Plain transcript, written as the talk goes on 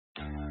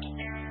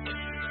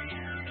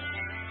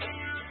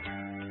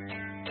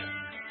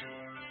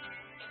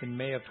In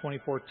May of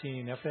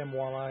 2014, FM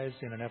Walleyes,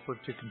 in an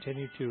effort to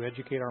continue to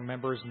educate our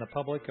members and the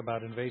public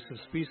about invasive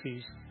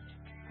species,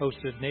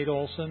 hosted Nate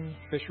Olson,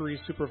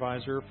 Fisheries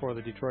Supervisor for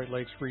the Detroit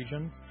Lakes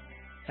region,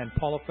 and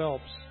Paula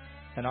Phelps,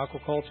 an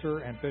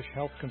aquaculture and fish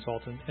health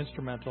consultant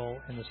instrumental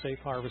in the safe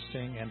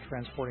harvesting and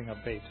transporting of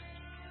bait.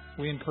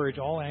 We encourage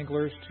all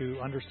anglers to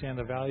understand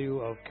the value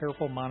of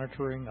careful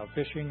monitoring of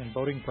fishing and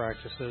boating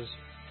practices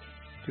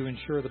to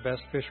ensure the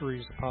best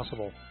fisheries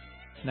possible.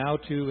 Now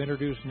to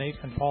introduce Nate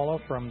and Paula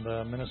from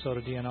the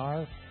Minnesota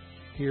DNR,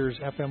 here's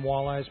FM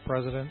Walleyes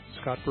President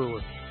Scott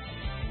Brewer.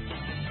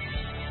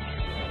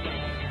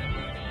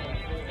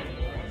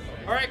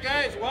 All right,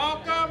 guys,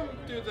 welcome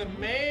to the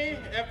May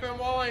FM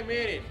Walleye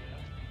meeting.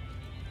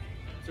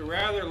 It's a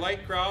rather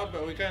light crowd,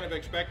 but we kind of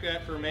expect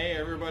that for May.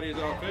 Everybody's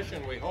out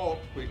fishing, we hope.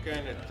 We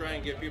kind of try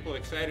and get people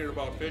excited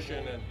about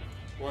fishing, and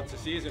once the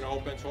season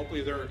opens,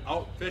 hopefully they're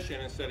out fishing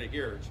instead of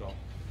here. So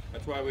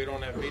that's why we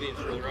don't have meetings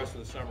for the rest of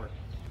the summer.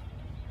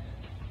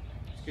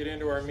 Let's get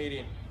into our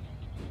meeting.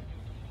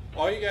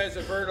 All you guys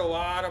have heard a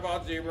lot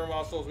about zebra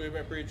mussels. We've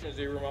been preaching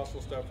zebra mussel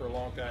stuff for a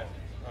long time,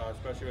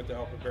 especially with the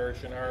help of Barry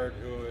Chenard,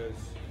 who is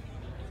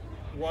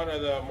one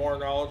of the more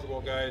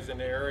knowledgeable guys in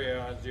the area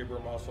on zebra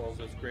mussels.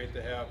 It's great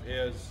to have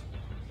his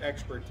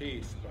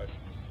expertise, but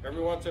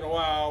every once in a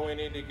while we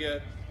need to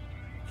get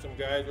some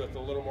guys with a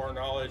little more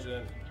knowledge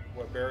than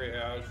what Barry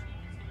has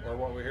or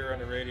what we hear on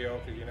the radio,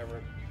 because you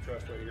never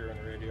trust what you hear on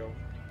the radio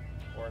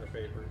or in the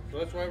paper. So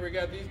that's why we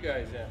got these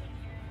guys in.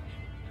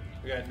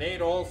 We got Nate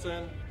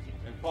Olson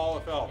and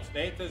Paula Phelps.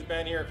 Nate has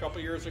been here a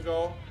couple years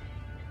ago.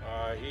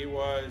 He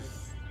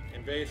was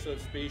invasive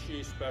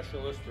species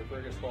specialist for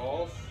Fergus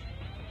Falls,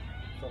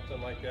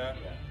 something like that.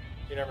 Yeah.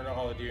 You never know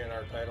how the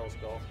DNR titles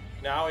go.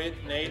 Now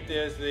Nate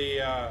is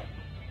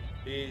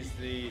he's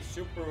the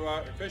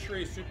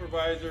fisheries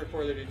supervisor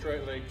for the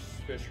Detroit Lakes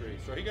fishery.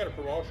 So he got a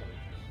promotion.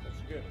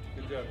 That's good.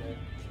 Good job,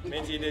 Nate.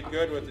 Means he did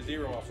good with the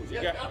zebra mussels. He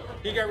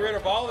got rid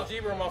of all the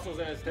zebra mussels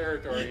in his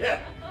territory. Yeah.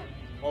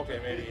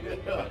 Okay, maybe he did.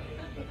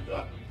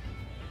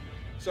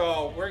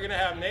 So we're gonna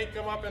have Nate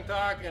come up and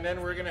talk, and then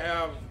we're gonna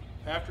have,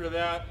 after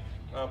that,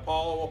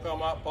 Paula will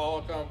come up.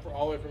 Paula will come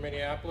all the way from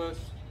Minneapolis.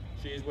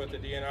 She's with the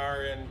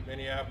DNR in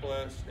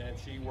Minneapolis, and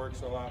she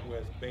works a lot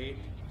with bait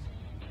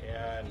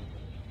and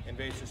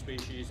invasive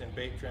species and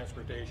bait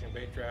transportation,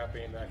 bait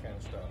trapping, that kind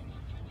of stuff.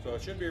 So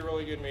it should be a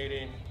really good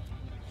meeting.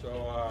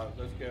 So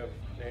let's give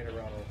Nate a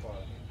round of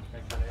applause.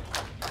 Thanks, Nate.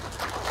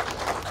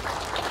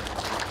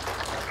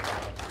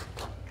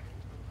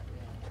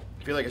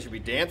 I feel like I should be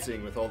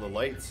dancing with all the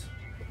lights.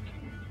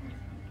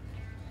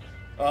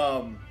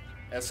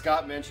 As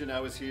Scott mentioned, I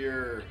was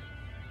here,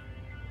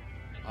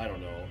 I don't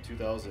know,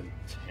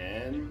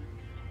 2010,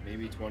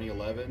 maybe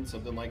 2011,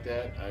 something like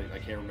that. I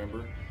can't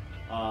remember.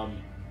 And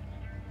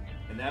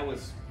that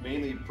was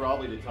mainly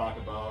probably to talk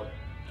about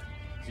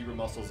zebra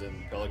mussels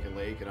in Pelican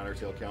Lake in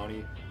Ottertail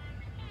County.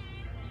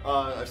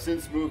 I've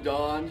since moved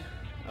on.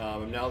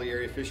 I'm now the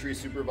area fisheries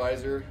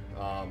supervisor,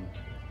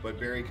 but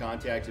Barry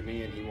contacted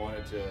me and he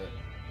wanted to,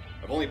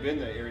 I've only been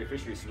the area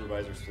fisheries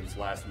supervisor since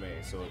last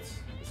May, so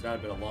it's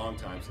not been a long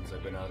time since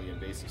I've been out of the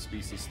invasive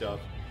species stuff.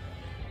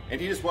 And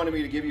he just wanted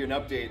me to give you an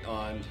update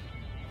on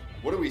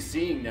what are we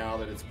seeing now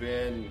that it's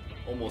been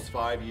almost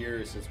 5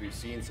 years since we've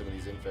seen some of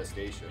these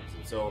infestations.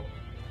 And so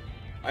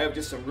I have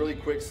just some really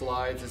quick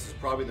slides. This is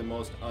probably the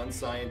most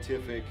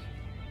unscientific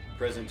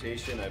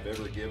presentation I've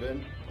ever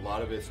given. A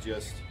lot of it's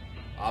just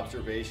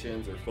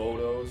observations or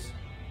photos.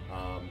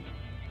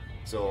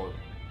 So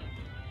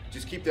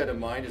just keep that in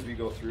mind as we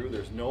go through.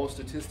 There's no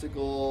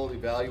statistical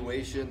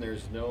evaluation.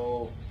 There's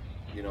no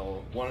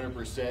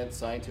 100%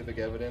 scientific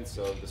evidence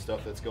of the stuff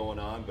that's going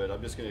on, but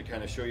I'm just going to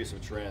kind of show you some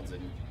trends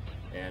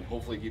and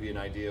hopefully give you an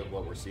idea of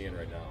what we're seeing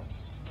right now.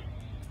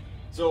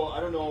 So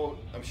I don't know,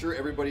 I'm sure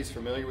everybody's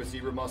familiar with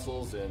zebra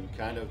mussels and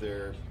kind of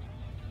their,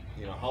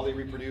 how they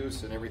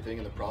reproduce and everything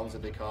and the problems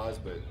that they cause,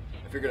 but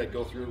I figured I'd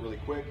go through it really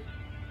quick.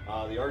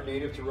 They are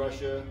native to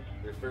Russia.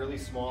 They're fairly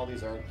small.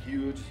 These aren't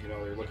huge.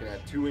 They're looking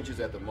at 2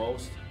 inches at the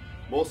most.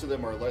 Most of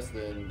them are less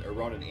than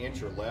around an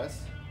inch or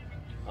less.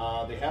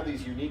 They have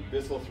these unique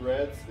byssal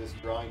threads. This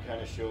drawing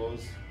kind of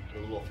shows the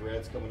little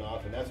threads coming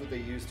off, and that's what they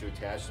use to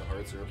attach to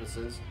hard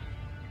surfaces.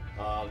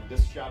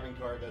 This shopping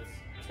cart,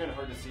 it's kind of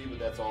hard to see, but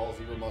that's all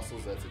zebra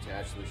mussels that's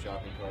attached to the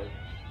shopping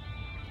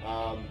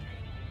cart.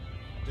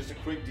 Just a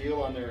quick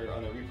deal on their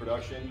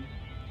reproduction.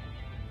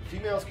 The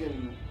females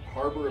can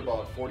harbor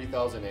about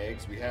 40,000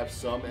 eggs. We have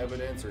some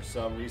evidence or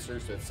some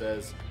research that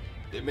says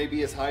it may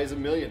be as high as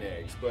 1 million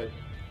eggs, but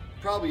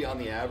probably on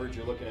the average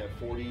you're looking at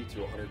 40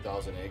 to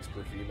 100,000 eggs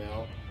per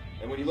female.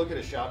 And when you look at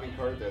a shopping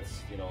cart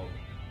that's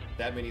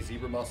that many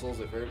zebra mussels,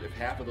 if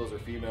half of those are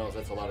females,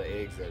 that's a lot of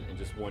eggs that in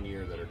just 1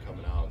 year that are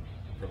coming out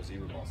from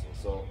zebra mussels.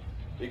 So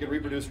they can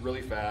reproduce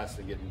really fast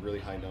and get in really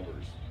high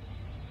numbers.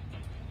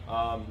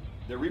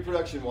 Their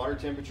reproduction water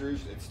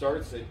temperatures, it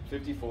starts at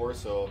 54,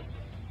 so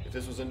if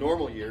this was a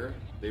normal year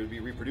they would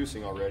be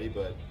reproducing already,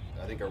 but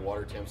I think our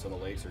water temps on the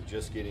lakes are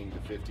just getting to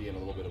 50 and a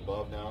little bit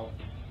above now.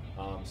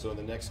 So in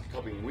the next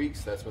couple of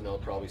weeks, that's when they'll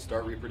probably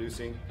start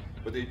reproducing.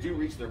 But they do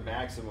reach their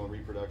maximum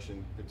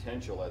reproduction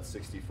potential at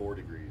 64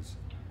 degrees.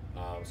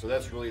 So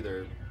that's really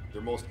their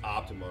most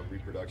optimum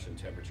reproduction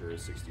temperature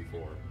is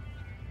 64.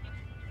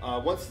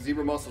 Once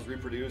zebra mussels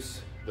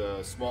reproduce,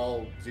 the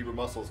small zebra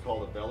mussel is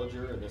called a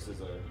veliger, and this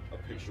is a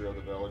picture of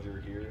the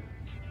veliger here.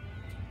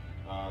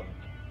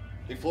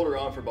 They float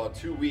around for about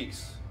 2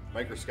 weeks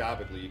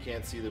microscopically. You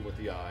can't see them with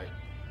the eye.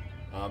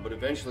 But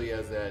eventually,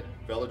 as that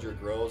veliger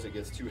grows, it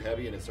gets too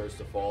heavy and it starts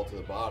to fall to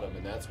the bottom,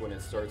 and that's when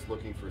it starts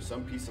looking for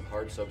some piece of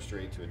hard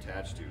substrate to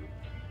attach to.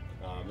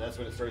 That's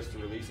when it starts to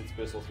release its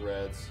byssal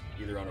threads,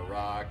 either on a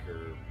rock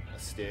or a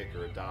stick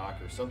or a dock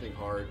or something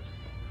hard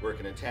where it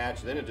can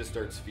attach. Then it just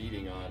starts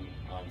feeding on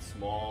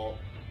small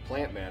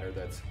plant matter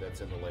that's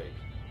in the lake.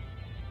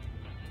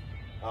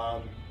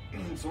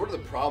 So what are the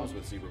problems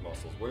with zebra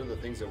mussels? What are the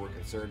things that we're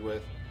concerned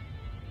with?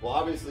 Well,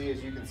 obviously,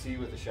 as you can see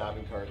with the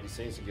shopping cart, these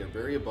things can get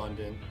very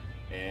abundant,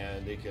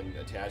 and they can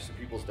attach to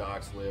people's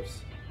docks,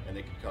 lifts, and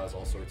they can cause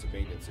all sorts of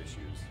maintenance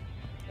issues.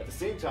 At the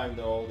same time,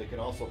 though, they can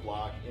also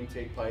block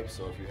intake pipes.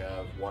 So if you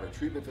have water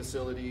treatment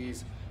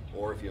facilities,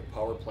 or if you have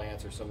power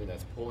plants or something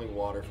that's pulling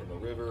water from a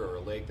river or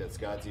a lake that's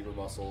got zebra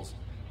mussels,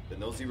 then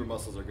those zebra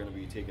mussels are going to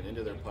be taken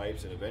into their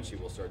pipes, and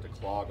eventually will start to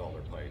clog all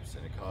their pipes,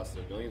 and it costs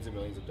them millions and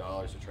millions of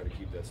dollars to try to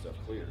keep that stuff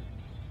clear.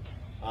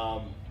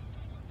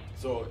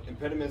 So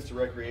impediments to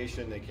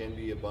recreation, they can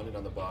be abundant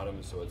on the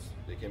bottom, so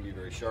they can be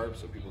very sharp,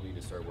 so people need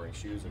to start wearing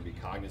shoes and be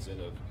cognizant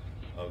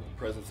of the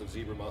presence of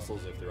zebra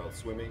mussels if they're out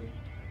swimming.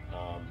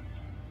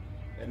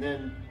 And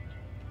then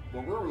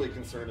what we're really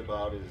concerned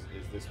about is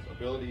this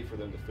ability for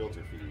them to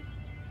filter feed.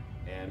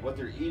 And what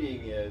they're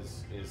eating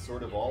is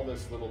sort of all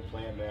this little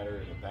plant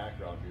matter in the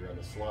background here on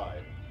the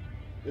slide.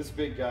 This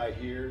big guy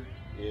here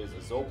is a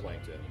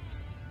zooplankton,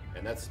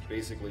 and that's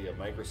basically a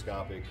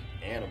microscopic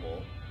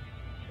animal.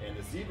 And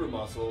the zebra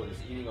mussel is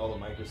eating all the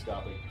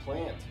microscopic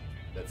plant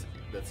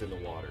that's in the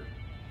water.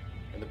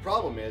 And the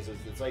problem is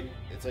it's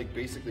like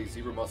basically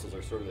zebra mussels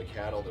are sort of the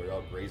cattle that are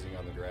out grazing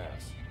on the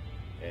grass,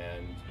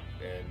 and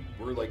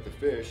we're like the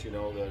fish, you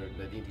know,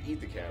 that need to eat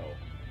the cattle.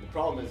 And the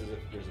problem is if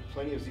there's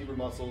plenty of zebra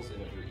mussels,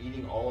 and if they're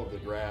eating all of the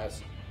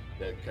grass,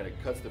 that kind of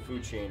cuts the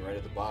food chain right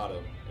at the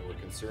bottom, and we're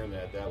concerned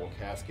that will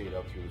cascade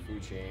up through the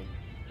food chain,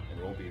 and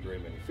there won't be very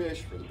many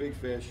fish for the big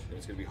fish, and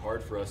it's going to be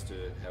hard for us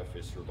to have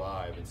fish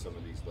survive in some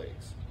of these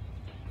lakes.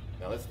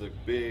 Now that's the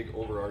big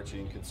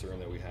overarching concern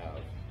that we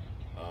have.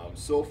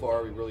 So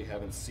far, we really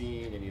haven't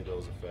seen any of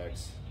those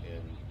effects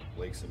in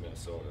lakes in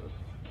Minnesota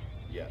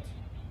yet.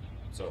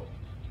 So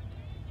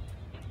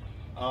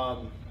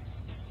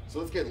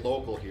let's get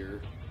local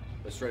here.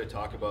 Let's try to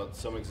talk about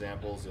some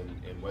examples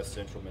in west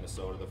central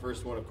Minnesota. The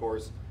first one, of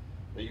course,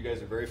 that you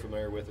guys are very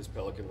familiar with is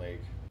Pelican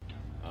Lake.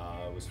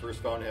 It was first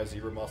found to have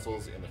zebra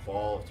mussels in the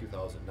fall of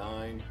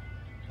 2009.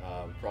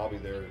 Probably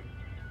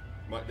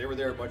they were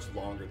there much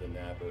longer than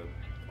that, but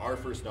our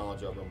first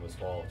knowledge of them was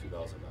fall of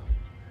 2009.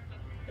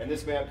 And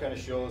this map kind of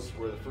shows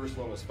where the first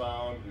one was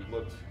found. We've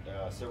looked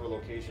at several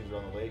locations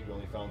around the lake. We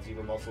only found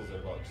zebra mussels at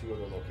about 2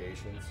 other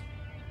locations.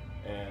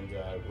 And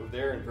we're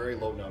there in very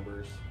low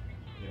numbers.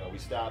 You know, we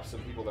stopped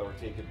some people that were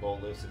taking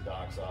boat lifts and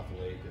docks off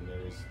the lake, and there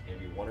was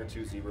maybe 1 or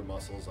 2 zebra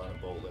mussels on a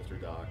boat lift or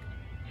dock.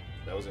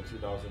 That was in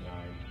 2009.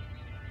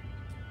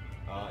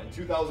 In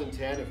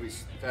 2010, if we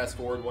fast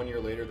forward 1 year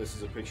later, this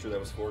is a picture that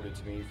was forwarded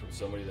to me from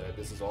somebody that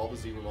this is all the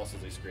zebra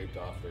mussels they scraped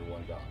off their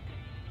one dock.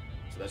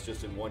 So that's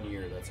just in 1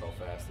 year, that's how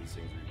fast these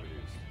things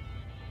reproduce.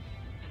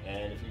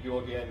 And if you go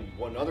again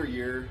one other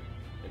year,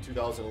 in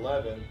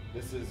 2011,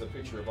 this is a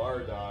picture of our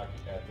dock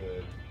at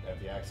the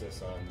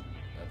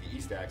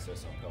east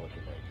access on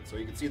Pelican Lake. And so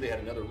you can see they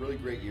had another really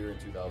great year in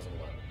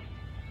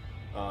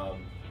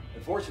 2011.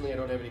 Unfortunately, I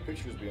don't have any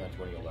pictures beyond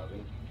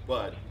 2011,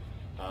 but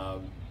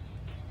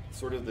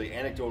sort of the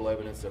anecdotal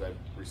evidence that I've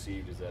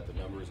received is that the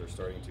numbers are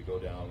starting to go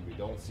down. We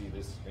don't see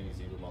this many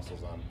zebra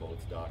mussels on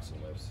boats, docks, and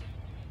lifts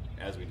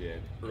as we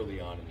did early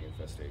on in the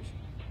infestation.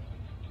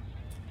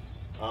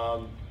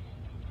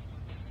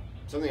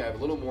 Something I have a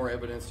little more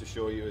evidence to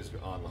show you is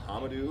on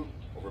Lahamadou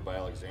over by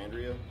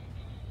Alexandria.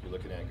 You're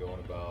looking at going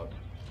about,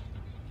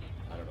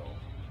 I don't know,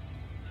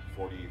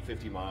 40,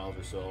 50 miles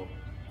or so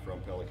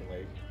from Pelican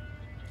Lake.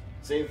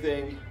 Same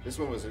thing, this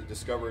one was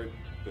discovered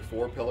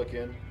before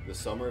Pelican, the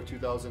summer of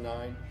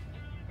 2009.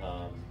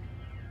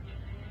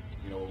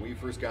 You know, when we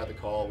first got the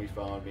call, we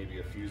found maybe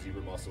a few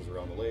zebra mussels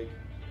around the lake.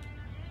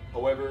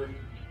 However,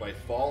 by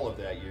fall of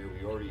that year,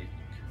 we already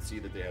could see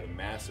that they had a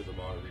massive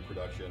amount of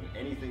reproduction.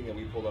 Anything that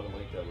we pulled out of the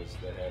lake that was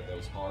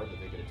hard, that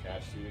they could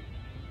attach to,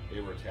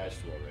 they were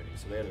attached to already.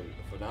 So they had a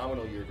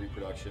phenomenal year of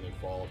reproduction in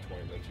fall of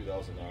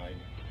 2009.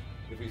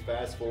 If we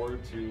fast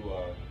forward to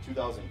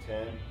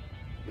 2010,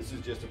 this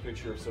is just a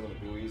picture of some of the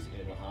buoys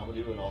in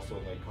Lahamadou and also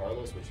in Lake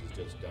Carlos, which is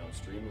just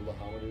downstream of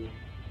Lahamadou.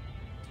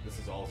 This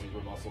is all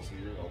zebra mussels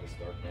here, all this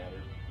dark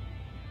matter.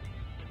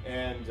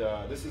 And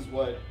this is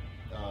what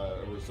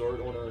a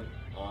resort owner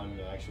on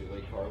actually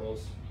Lake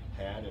Carlos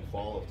had in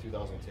fall of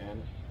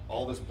 2010.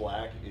 All this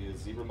black is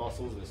zebra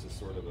mussels. This is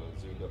sort of a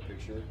zoomed up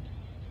picture.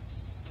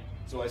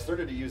 So I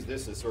started to use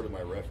this as sort of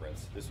my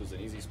reference. This was an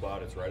easy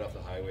spot. It's right off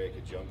the highway. I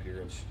could jump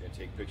here and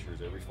take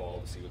pictures every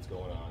fall to see what's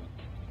going on.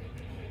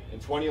 In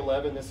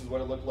 2011, this is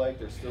what it looked like.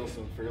 There's still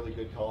some fairly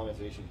good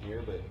colonization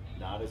here, but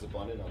not as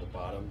abundant on the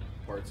bottom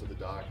parts of the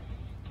dock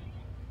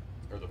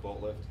or the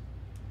boat lift.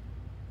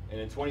 And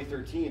in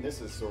 2013,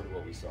 this is sort of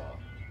what we saw.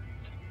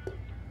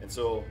 And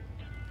so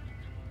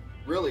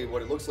really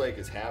what it looks like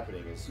is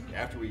happening is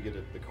after we get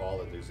the call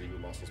that there's zebra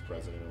mussels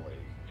present in the lake,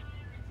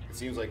 it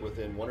seems like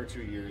within 1 or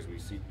 2 years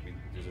there's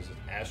this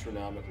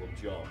astronomical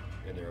jump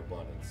in their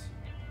abundance.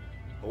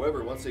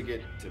 However, once they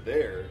get to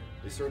there,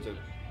 they start to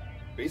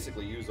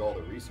basically use all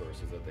the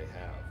resources that they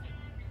have.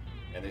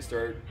 And they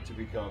start to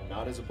become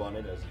not as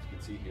abundant as you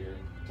can see here.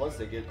 Plus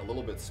they get a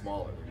little bit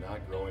smaller. They're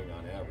not growing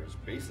on average,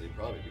 basically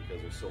probably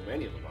because there's so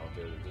many of them out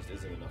there, there just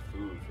isn't enough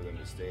food for them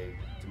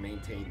to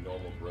maintain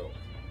normal growth.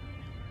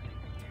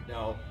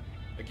 Now,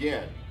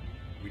 again,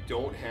 we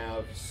don't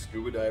have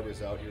scuba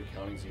divers out here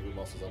counting zebra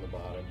mussels on the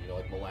bottom. You know,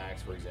 like Mille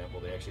Lacs, for example,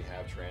 they actually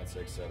have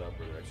transects set up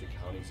where they're actually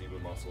counting zebra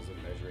mussels and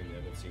measuring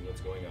them and seeing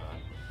what's going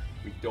on.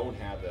 We don't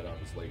have that on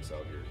these lakes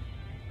out here.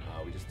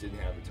 We just didn't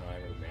have the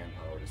time or the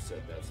manpower to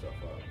set that stuff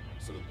up.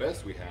 So the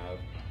best we have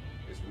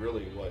is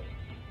really what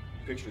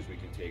pictures we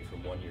can take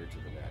from one year to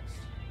the next,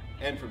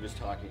 and from just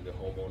talking to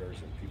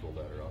homeowners and people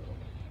that are on the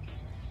lake.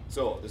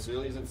 So this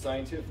really isn't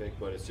scientific,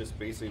 but it's just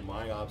basically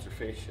my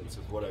observations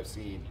of what I've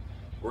seen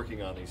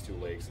working on these two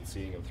lakes and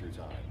seeing them through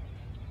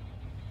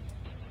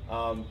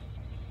time.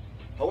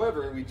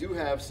 However, we do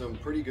have some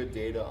pretty good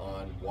data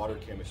on water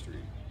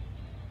chemistry.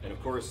 And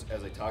of course,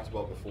 as I talked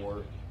about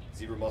before,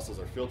 zebra mussels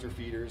are filter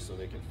feeders, so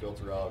they can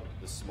filter out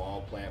the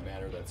small plant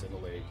matter that's in the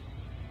lake.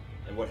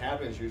 And what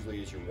happens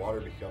usually is your water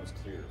becomes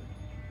clear.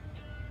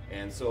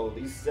 And so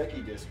these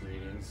Secchi disc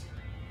readings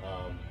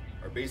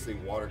are basically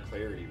water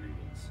clarity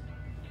readings.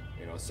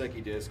 You know, a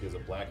Secchi disc is a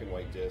black and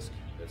white disc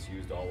that's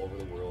used all over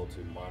the world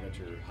to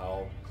monitor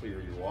how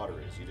clear your water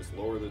is. You just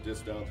lower the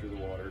disc down through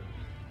the water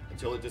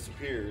until it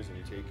disappears, and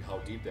you take how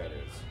deep that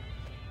is,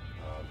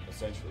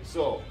 essentially.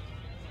 So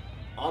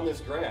on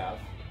this graph,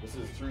 this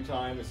is through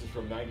time. This is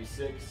from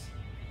 '96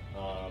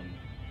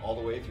 all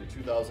the way through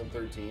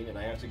 2013, and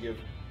I have to give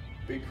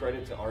big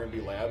credit to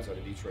R&B Labs out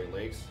of Detroit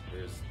Lakes.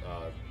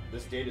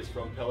 This data is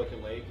from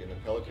Pelican Lake, and the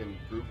Pelican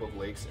Group of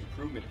Lakes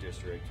Improvement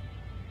District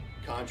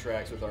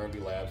contracts with R&B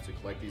Labs to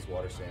collect these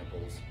water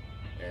samples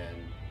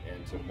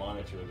and to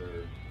monitor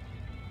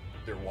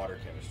their water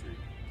chemistry.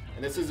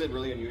 And this isn't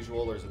really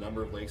unusual. There's a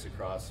number of lakes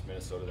across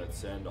Minnesota that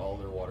send all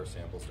their water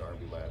samples to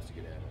R&B Labs to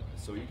get analyzed.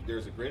 So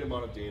there's a great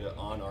amount of data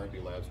on R&B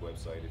Labs'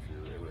 website if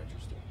you're ever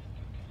interested.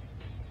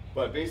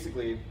 But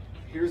basically,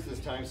 here's this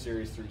time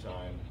series through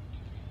time.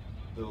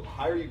 The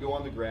higher you go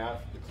on the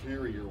graph, the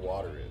clearer your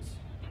water is.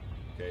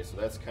 Okay, so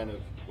that's kind of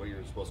what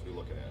you're supposed to be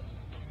looking at.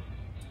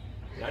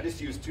 And I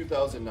just used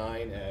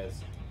 2009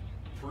 as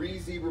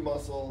pre-zebra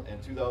mussel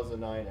and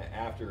 2009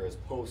 after as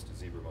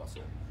post-zebra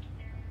mussel.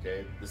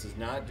 Okay, this is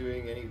not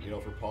doing any,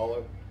 for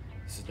Paula,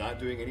 this is not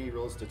doing any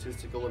real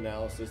statistical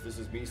analysis. This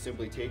is me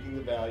simply taking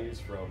the values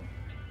from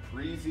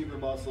pre-zebra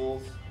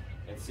mussels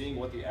and seeing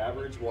what the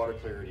average water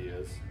clarity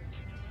is,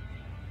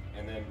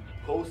 and then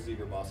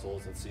post-zebra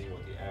mussels and seeing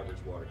what the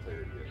average water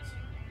clarity is.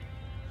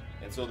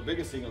 And so the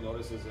biggest thing you'll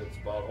notice is it's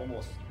about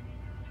almost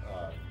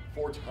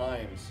 4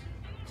 times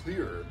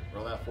clearer,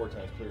 well not 4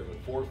 times clearer,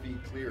 but 4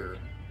 feet clearer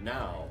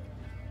now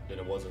than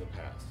it was in the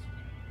past.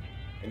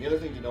 And the other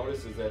thing to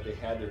notice is that they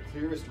had their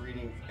clearest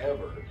reading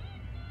ever,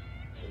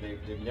 and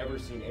they've never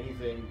seen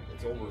anything.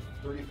 It's over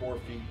 34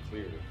 feet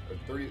clear.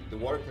 The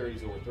water clarity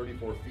is over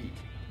 34 feet.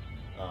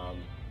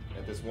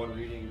 At this one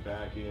reading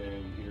back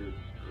in either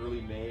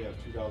early May of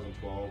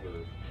 2012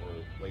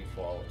 or late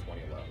fall of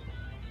 2011.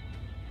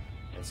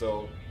 And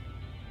so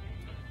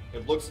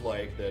it looks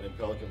like that in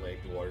Pelican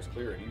Lake the water's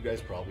clear, and you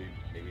guys probably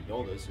maybe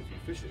know this if you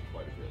fish it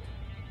quite a bit.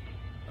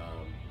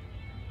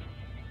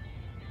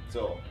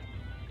 So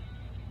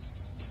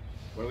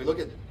when we look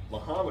at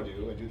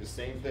Lahamadou and do the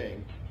same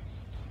thing,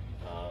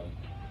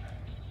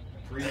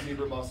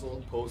 pre-zebra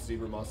mussel,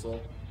 post-zebra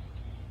mussel,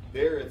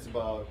 there it's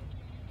about,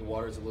 the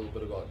water's a little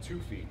bit about 2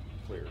 feet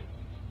clear.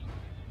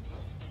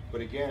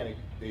 But again,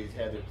 they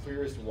had their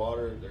clearest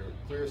water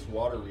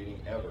reading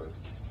ever.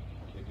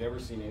 They've never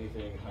seen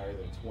anything higher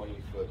than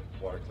 20-foot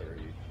water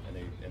clarity,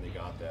 and they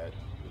got that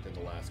within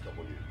the last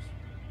couple years.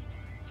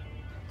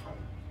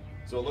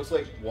 So it looks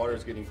like water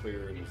is getting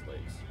clearer in these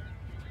lakes.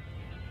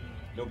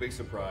 No big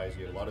surprise,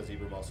 you have a lot of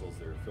zebra mussels,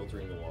 they're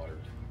filtering the water.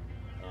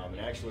 And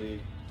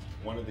actually,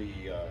 one of the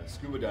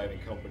scuba diving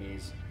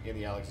companies in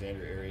the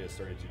Alexandria area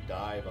started to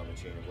dive on the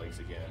chain of lakes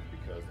again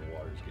because the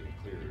water is getting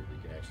clearer. We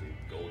can actually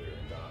go there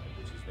and dive,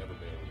 which he's never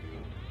been able to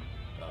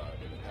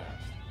do in the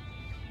past.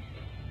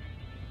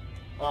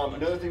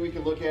 Another thing we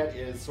can look at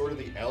is sort of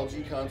the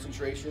algae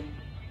concentration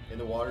in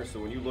the water. So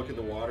when you look at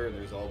the water and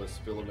there's all this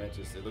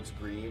filamentous, it looks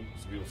green.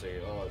 So people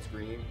say, oh, it's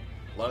green.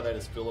 A lot of that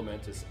is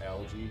filamentous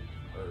algae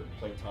or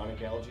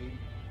planktonic algae.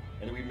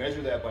 And we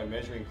measure that by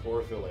measuring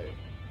chlorophyll A.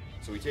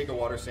 So we take a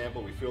water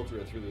sample, we filter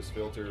it through this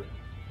filter,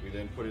 we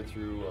then put it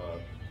through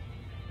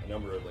a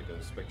number of, like a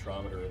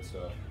spectrometer and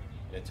stuff,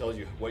 and it tells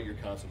you what your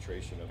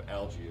concentration of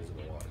algae is in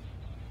the water.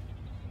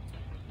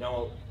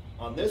 Now,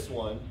 on this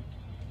one,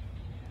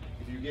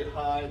 if you get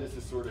high, this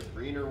is sort of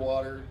greener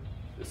water,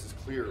 this is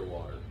clearer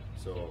water.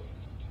 So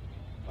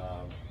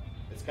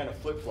it's kind of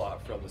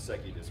flip-flop from the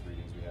Secchi disc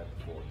readings we had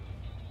before.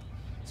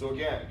 So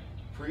again,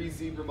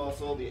 pre-zebra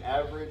mussel, the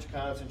average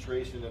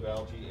concentration of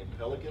algae in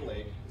Pelican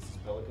Lake, this is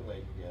Pelican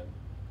Lake again,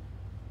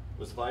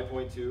 was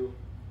 5.2.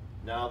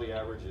 Now the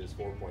average is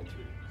 4.3.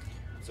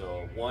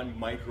 So 1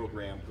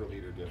 microgram per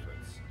liter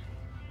difference.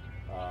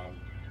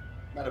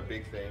 Not a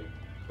big thing,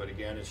 but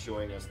again, it's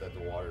showing us that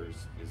the water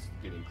is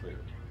getting clear.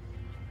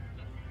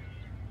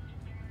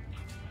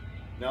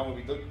 Now when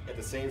we look at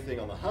the same thing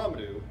on the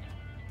Hamadu,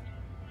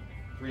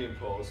 pre and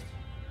post,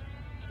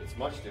 it's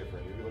much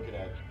different. You're looking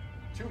at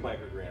 2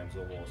 micrograms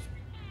almost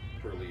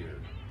per liter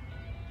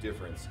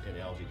difference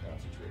in algae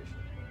concentration.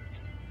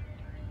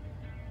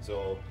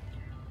 So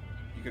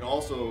you can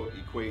also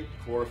equate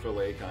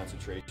chlorophyll A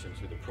concentration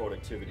to the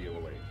productivity of a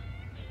lake.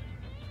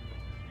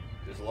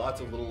 There's lots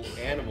of little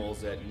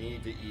animals that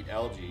need to eat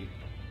algae,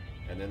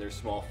 and then there's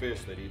small fish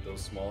that eat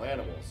those small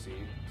animals. See,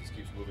 it just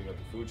keeps moving up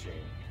the food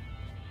chain.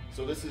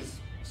 So this is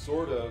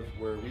sort of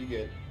where we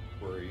get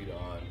worried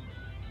on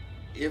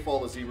if all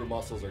the zebra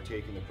mussels are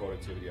taking the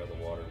productivity out of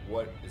the water,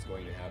 what is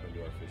going to happen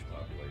to our fish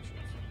populations?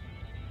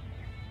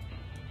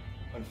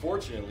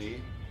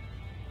 Unfortunately,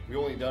 we've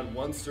only done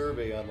 1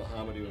 survey on the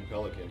Hamadu and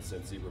pelican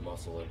since zebra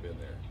mussel have been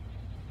there.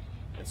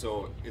 And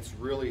so it's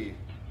really,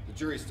 the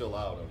jury's still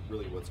out on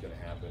really what's going to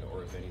happen,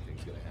 or if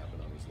anything's going to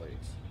happen on these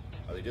lakes.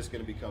 Are they just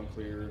going to become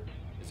clear?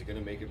 Is it going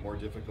to make it more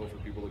difficult for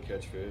people to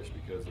catch fish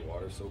because the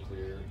water's so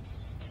clear?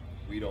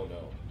 We don't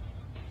know.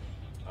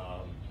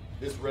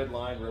 This red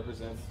line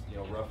represents,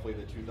 roughly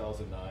the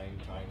 2009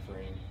 time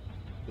frame.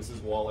 This is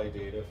walleye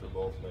data for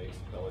both lakes,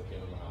 Pelican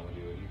and the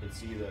Hamadu, and you can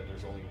see that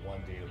there's only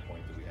 1 data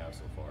point that we have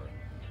so far.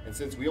 And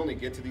since we only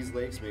get to these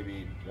lakes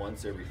maybe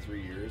once every 3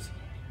 years,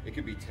 it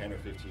could be 10 or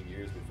 15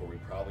 years before we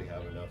probably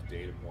have enough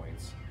data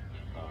points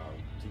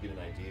to get an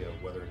idea of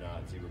whether or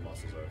not zebra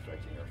mussels are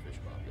affecting our fish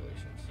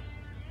populations.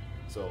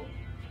 So,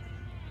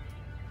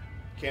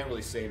 can't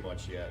really say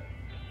much yet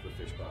for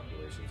fish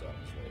populations on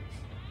these lakes.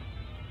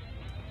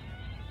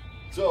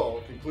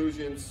 So,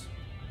 conclusions,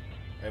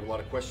 I have a lot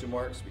of question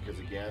marks because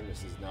again,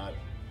 this is not,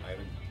 I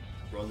haven't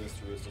run this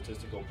through a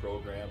statistical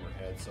program or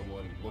had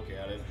someone look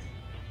at it,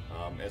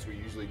 as we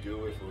usually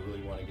do if we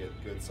really want to get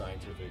good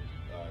scientific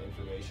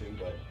information,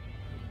 but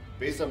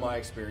based on my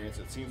experience,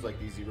 it seems like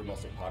these zebra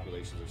mussel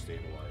populations are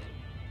stabilizing,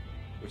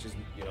 which is,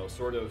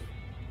 sort of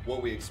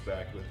what we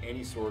expect with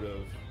any sort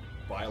of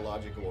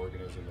biological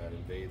organism that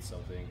invades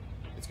something.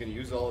 It's going to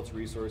use all its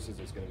resources,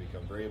 it's going to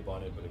become very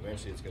abundant, but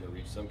eventually it's going to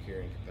reach some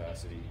carrying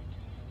capacity,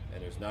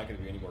 and there's not going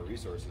to be any more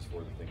resources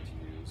for the thing to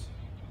use,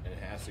 and it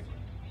has to,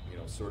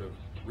 sort of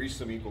reach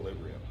some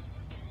equilibrium.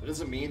 It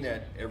doesn't mean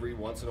that every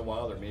once in a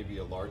while there may be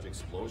a large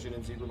explosion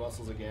in zebra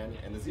mussels again,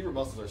 and the zebra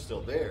mussels are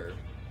still there.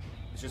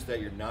 It's just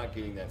that you're not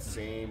getting that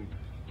same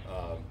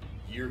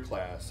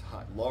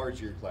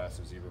large year class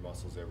of zebra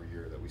mussels every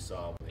year that we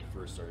saw when they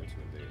first started to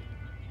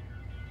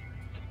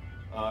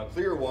invade.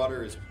 Clear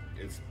water is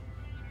it's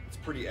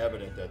pretty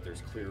evident that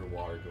there's clear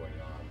water going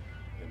on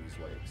in these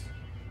lakes.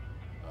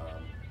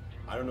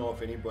 I don't know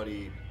if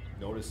anybody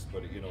noticed,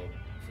 but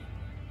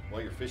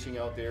while you're fishing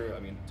out there,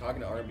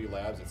 talking to R&B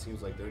Labs, it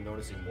seems like they're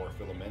noticing more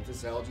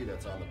filamentous algae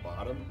that's on the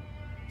bottom.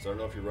 So I don't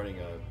know if you're running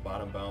a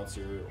bottom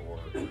bouncer or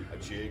a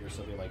jig or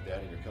something like that,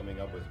 and you're coming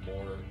up with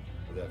more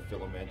of that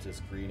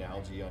filamentous green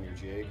algae on your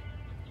jig.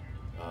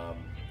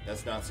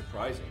 That's not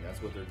surprising.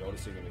 That's what they're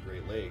noticing in the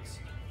Great Lakes,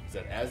 is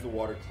that as the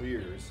water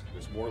clears,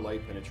 there's more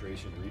light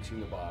penetration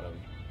reaching the bottom,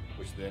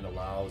 which then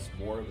allows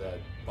more of that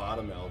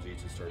bottom algae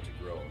to start to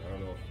grow. And I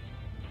don't know if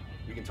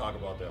we can talk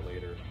about that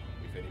later,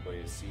 if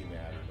anybody has seen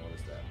that or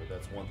noticed that, but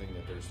that's one thing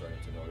that they're starting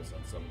to notice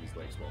on some of these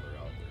lakes while they're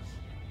out there.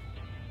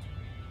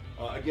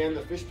 Again,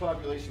 the fish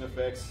population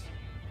effects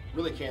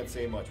really can't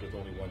say much with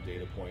only 1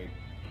 data point.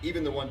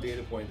 Even the 1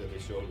 data point that they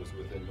showed was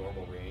within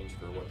normal range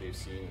for what they've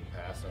seen in the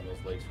past on those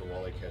lakes for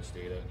walleye catch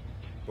data.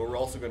 But we're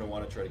also going to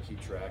want to try to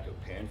keep track of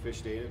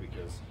panfish data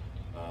because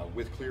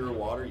with clearer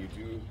water you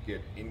do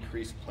get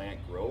increased plant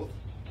growth.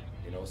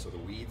 So the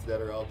weeds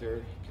that are out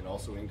there can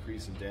also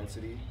increase in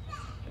density,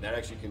 and that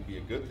actually can be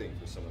a good thing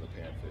for some of the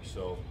panfish.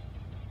 So,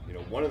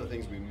 one of the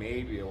things we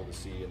may be able to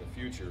see in the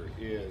future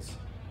is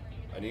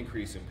an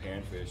increase in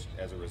panfish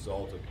as a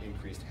result of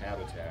increased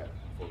habitat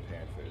for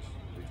panfish,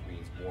 which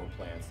means more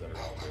plants that are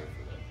out there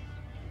for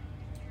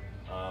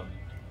them.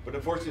 But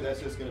unfortunately,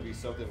 that's just going to be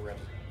something we're going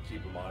to have to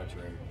keep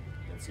monitoring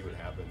and see what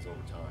happens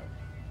over time.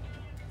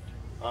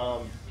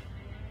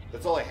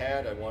 That's all I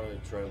had. I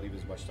wanted to try to leave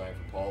as much time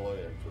for Paula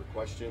and for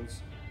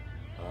questions.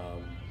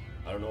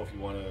 I don't know if you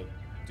want to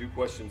do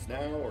questions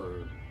now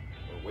or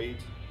wait.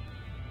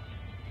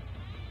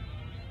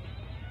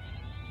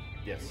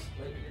 Yes?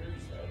 Lake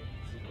Erie's had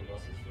zebra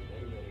mussels for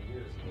many, many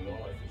years, and the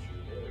walleye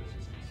fishery there is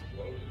just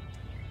exploding.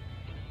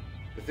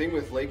 The thing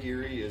with Lake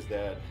Erie is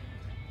that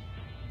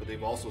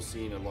they've also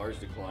seen a large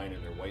decline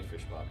in their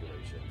whitefish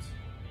populations.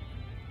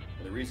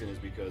 And the reason is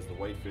because the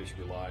whitefish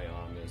rely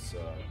on this,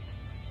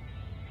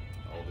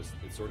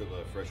 it's sort of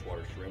a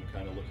freshwater shrimp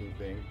kind of looking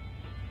thing.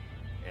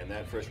 And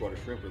that freshwater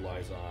shrimp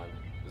relies on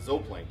the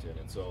zooplankton.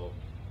 And so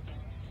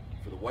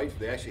for the white,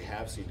 they actually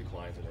have seen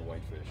declines in their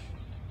whitefish.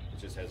 It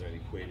just hasn't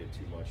equated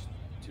too much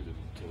to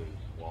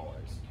the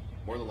walleyes.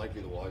 More than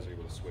likely the walleyes are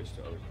able to switch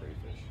to other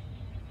crayfish.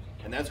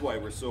 And that's why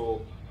we're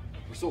so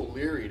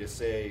leery to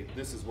say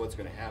this is what's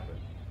going to happen,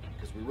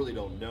 because we really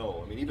don't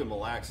know. I mean, even Mille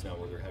Lacs now,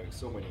 where they're having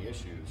so many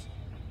issues,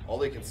 all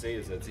they can say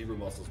is that zebra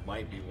mussels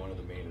might be one of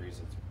the main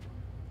reasons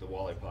the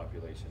walleye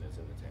population is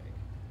in the tank.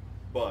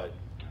 But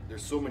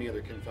there's so many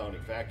other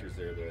confounding factors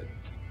there that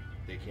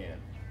they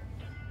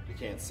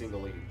can't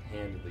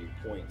single-handedly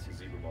point to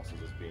zebra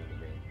mussels as being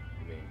the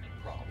main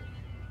problem.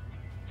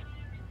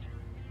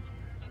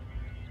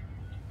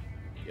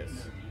 Yes.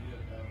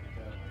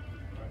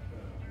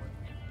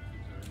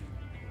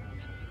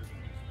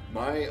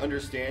 My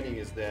understanding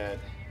is that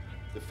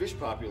the fish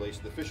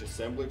population, the fish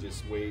assemblage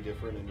is way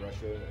different in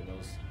Russia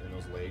in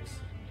those lakes,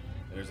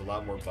 and there's a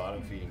lot more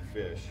bottom-feeding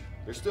fish.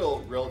 They're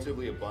still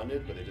relatively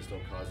abundant, but they just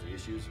don't cause the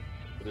issues.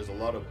 But there's a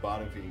lot of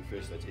bottom-feeding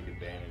fish that take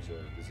advantage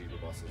of the zebra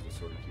mussels to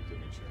sort of keep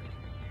them in check.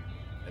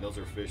 And those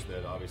are fish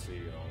that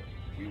obviously,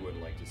 we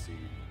wouldn't like to see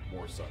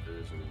more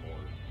suckers or more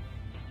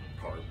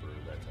carp or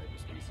that type of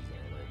species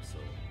in our lakes. So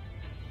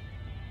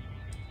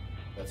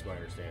that's my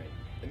understanding.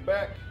 And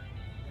back.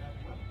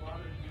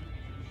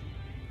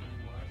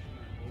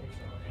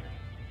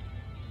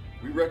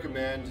 We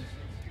recommend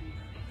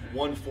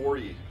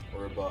 140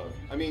 or above.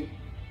 I mean,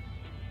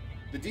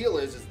 the deal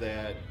is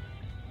that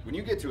when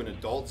you get to an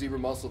adult zebra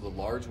mussel, the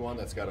large one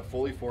that's got a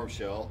fully formed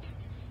shell,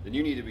 then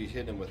you need to be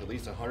hitting them with at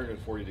least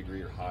 140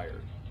 degree or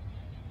higher.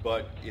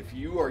 But if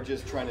you are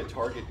just trying to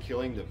target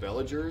killing the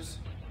veligers,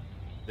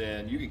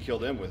 then you can kill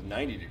them with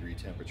 90 degree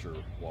temperature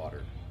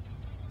water.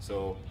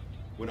 So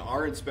when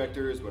our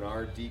inspectors, when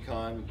our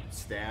decon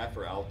staff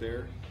are out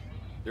there,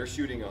 they're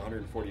shooting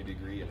 140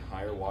 degree and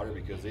higher water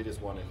because they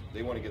just want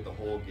to get the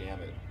whole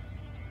gamut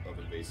of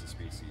invasive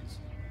species.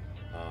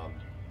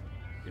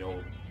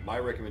 My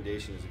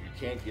recommendation is if you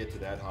can't get to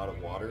that hot of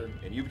water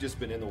and you've just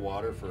been in the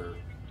water for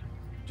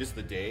just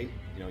the day,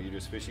 you're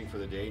just fishing for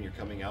the day and you're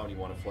coming out and you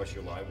want to flush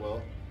your live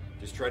well,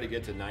 just try to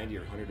get to 90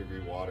 or 100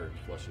 degree water and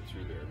flush it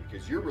through there,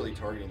 because you're really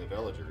targeting the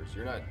veligers.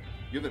 You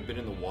haven't been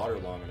in the water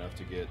long enough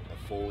to get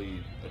a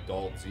fully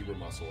adult zebra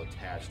mussel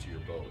attached to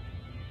your boat.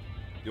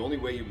 The only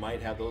way you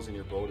might have those in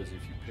your boat is if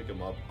you pick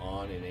them up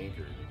on an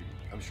anchor.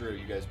 I'm sure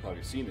you guys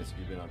probably seen this if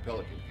you've been on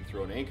Pelican. If you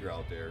throw an anchor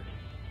out there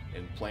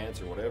and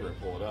plants or whatever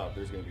and pull it up,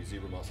 there's going to be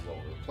zebra mussels all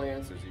over the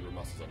plants, there's zebra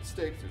mussels on the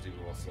sticks, there's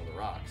zebra mussels on the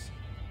rocks.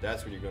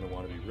 That's when you're going to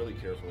want to be really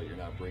careful that you're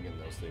not bringing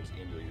those things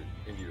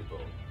into your boat.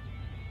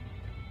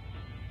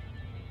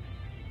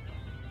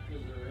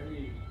 Is there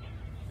any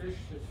fish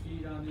that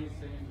feed on these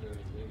things, or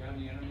they got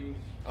any enemies?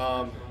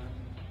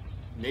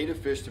 Native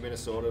fish to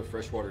Minnesota,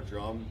 freshwater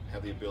drum,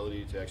 have the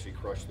ability to actually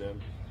crush them.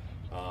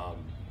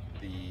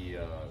 The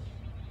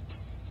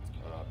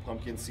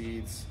pumpkin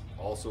seeds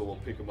also will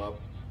pick them up.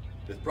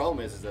 The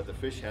problem is that the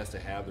fish has to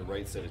have the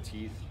right set of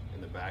teeth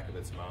in the back of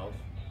its mouth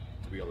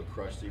to be able to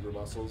crush zebra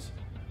mussels.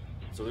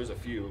 So there's a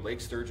few.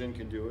 Lake sturgeon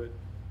can do it,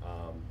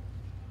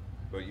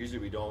 but usually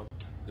we don't.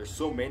 There's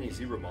so many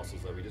zebra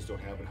mussels that we just don't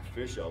have enough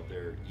fish out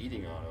there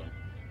eating on them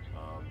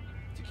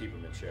to keep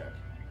them in check.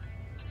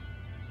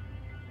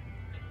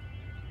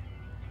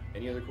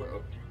 Any other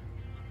questions?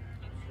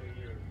 So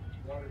your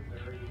water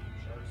clarity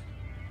charts,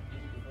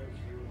 even for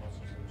zebra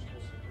mussels, they're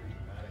still some pretty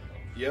dramatic.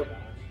 Yep.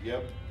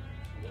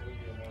 So what would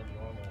be a more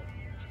normal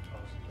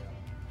constant down?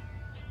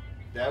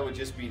 That would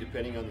just be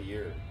depending on the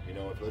year.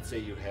 If let's say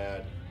you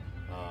had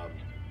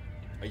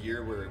a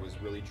year where it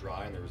was really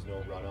dry and there was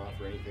no runoff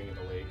or anything in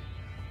the lake,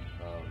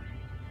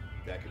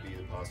 that could be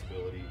the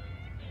possibility.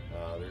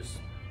 There's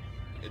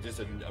just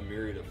a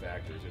myriad of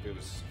factors. If it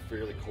was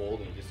fairly cold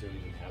and you just didn't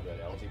even have that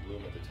algae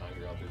bloom at the time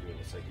you're out there doing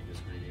the psyche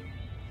disc reading,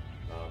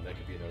 that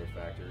could be another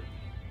factor.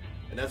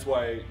 And that's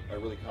why I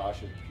really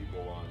caution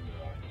people on,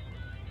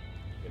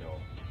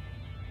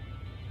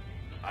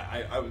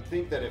 I would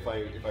think that if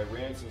I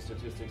ran some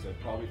statistics, I'd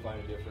probably find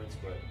a difference,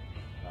 but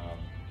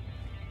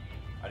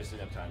I just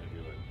didn't have time to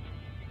do it.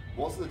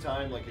 Most of the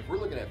time, like if we're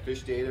looking at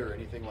fish data or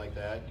anything like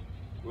that,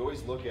 we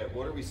always look at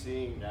what are we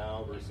seeing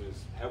now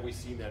versus have we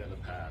seen that in the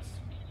past.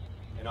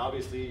 And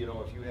obviously,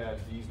 if you had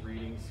these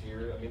readings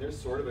here, I mean, there's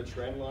sort of a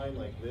trend line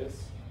like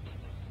this,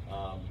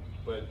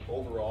 but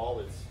overall,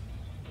 if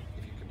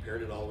you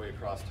compared it all the way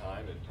across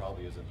time, it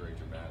probably isn't very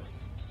dramatic.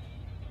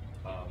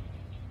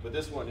 But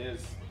this one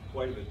is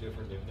quite a bit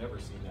different. They've never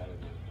seen that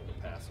in the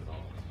past at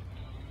all.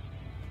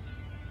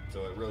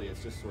 So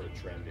it's just sort of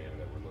trend data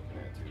that we're looking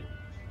at too.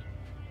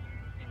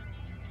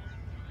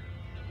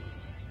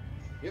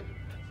 Yep.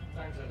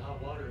 Sometimes in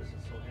hot water is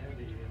so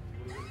handy, and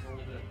we were told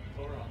that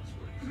Clorox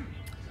works.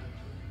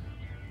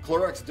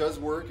 Clorox does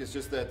work. It's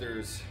just that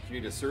you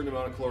need a certain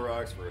amount of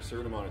Clorox for a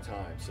certain amount of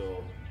time.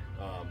 So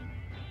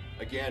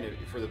again,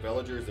 for the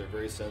veligers, they're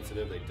very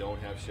sensitive. They don't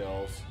have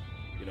shells.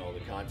 you know,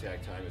 the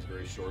contact time is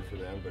very short for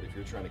them, but if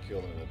you're trying to kill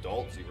an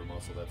adult zebra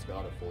mussel that's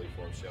got a fully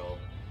formed shell,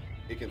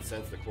 it can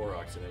sense the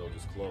Clorox and it'll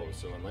just close.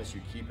 So unless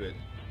you keep it,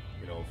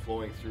 you know,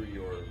 flowing through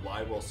your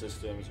live well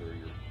systems or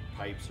your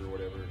pipes or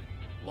whatever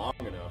long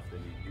enough,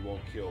 then you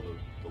won't kill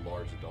the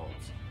large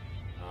adults.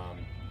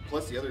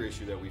 Plus the other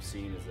issue that we've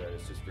seen is that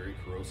it's just very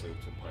corrosive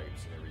to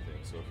pipes and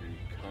everything. So if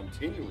you're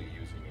continually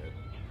using it,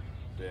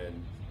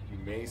 then you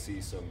may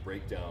see some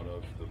breakdown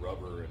of the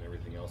rubber and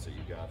everything else that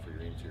you got for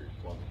your interior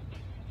plumbing.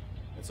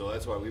 And so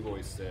that's why we've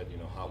always said, you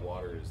know, hot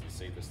water is the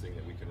safest thing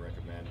that we can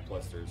recommend.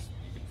 Plus you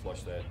can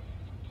flush that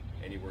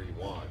anywhere you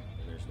want,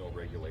 and there's no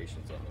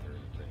regulations on it or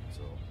anything.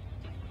 So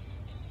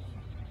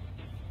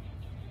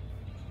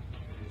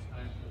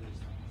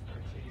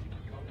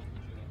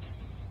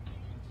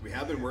we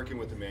have been working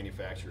with the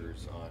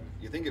manufacturers on,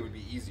 you think it would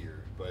be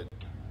easier, but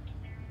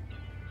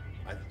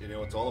you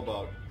know, it's all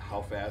about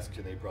how fast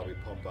can they probably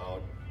pump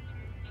out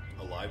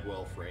a live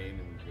well frame,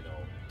 and you know,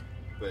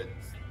 but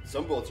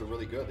some boats are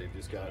really good. They've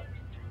just got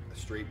a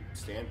straight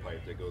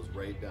standpipe that goes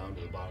right down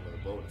to the bottom of the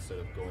boat instead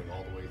of going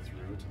all the way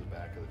through to the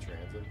back of the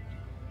transom.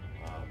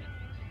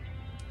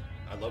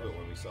 I love it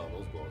when we saw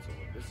those boats. I'm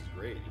like, this is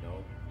great, you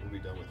know, we'll be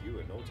done with you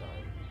in no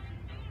time.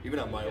 Even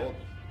on my old.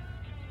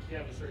 If you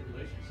have a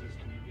circulation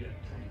system, you get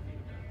 20 feet.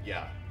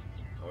 Yeah.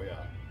 Oh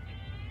yeah.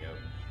 Yep.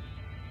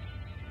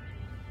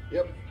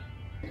 Yep.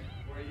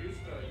 Well, I used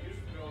to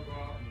go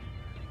out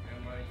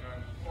and like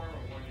on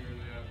Corma 1 year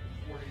they had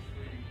 43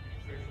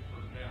 fish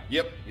per net.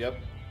 Yep. Yep.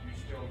 You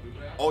still do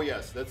that? Oh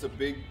yes, that's a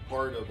big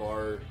part of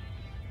our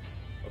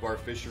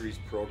fisheries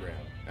program.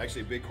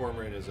 Actually, big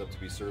cormorant is up to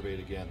be surveyed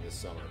again this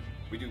summer.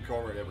 We do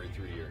cormorant every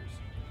 3 years.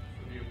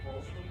 So do you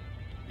post them?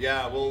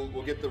 Yeah,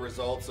 we'll get the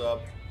results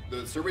up.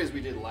 The surveys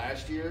we did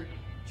last year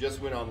just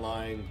went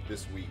online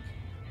this week.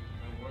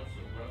 And what's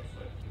the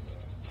website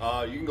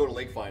for that? You can go to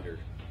Lake Finder.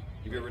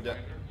 Have you ever done?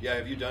 Yeah,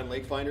 have you done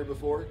Lake Finder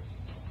before?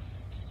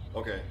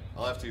 Okay,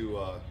 I'll have to.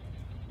 I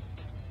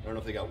don't know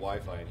if they got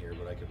Wi-Fi in here,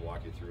 but I could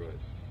walk you through it.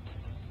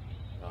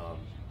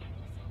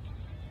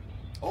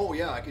 Oh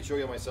yeah, I could show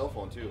you on my cell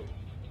phone too.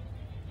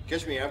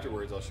 Catch me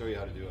afterwards. I'll show you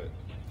how to do it.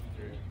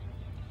 Okay.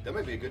 That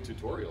might be a good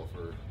tutorial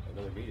for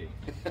another meeting,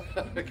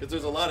 because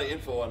there's a lot of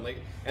info on Lake,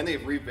 and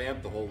they've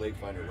revamped the whole Lake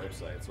Finder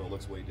website, so it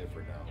looks way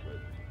different now.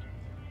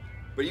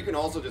 But you can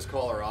also just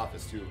call our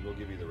office too, and we'll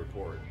give you the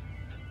report.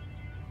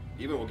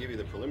 Even we'll give you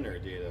the preliminary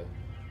data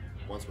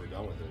once we're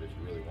done with it, if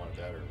you really want it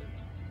that early.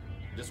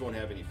 You just won't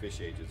have any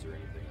fish ages or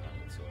anything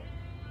on it. So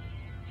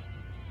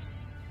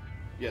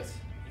yes. Is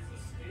the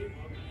state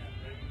looking at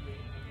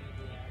regulating any of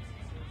the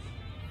accesses?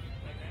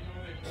 Like, I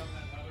know they've done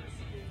that in other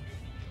states.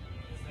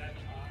 Is that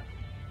talk?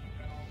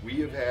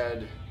 We have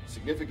had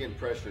significant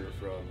pressure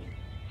from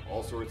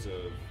all sorts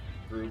of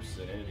groups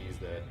and entities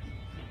that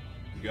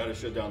you got to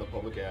shut down the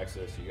public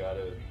access. You got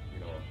to, you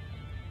know,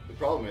 the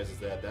problem is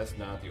that that's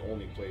not the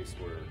only place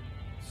where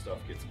stuff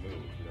gets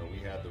moved. You know, we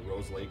had the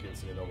Rose Lake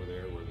incident over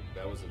there where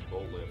that was a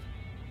boat lift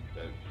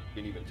that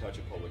didn't even touch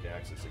a public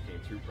access. It came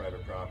through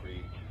private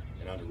property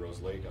and onto Rose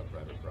Lake on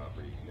private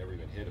property. Never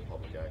even hit a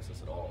public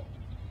access at all.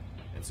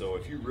 And so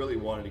if you really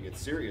wanted to get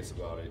serious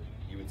about it,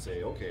 you would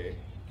say, okay,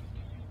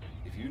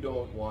 if you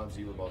don't want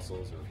zebra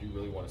mussels, or if you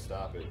really want to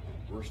stop it,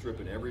 we're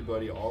stripping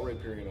everybody, all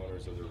riparian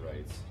owners, of their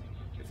rights.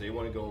 If they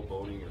want to go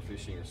boating or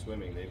fishing or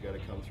swimming, they've got to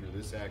come through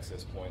this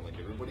access point like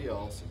everybody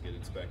else and get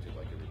inspected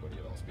like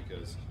everybody else,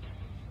 because,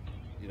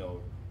 you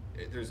know,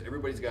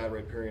 everybody's got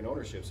riparian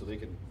ownership, so they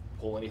can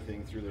pull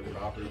anything through their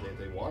property that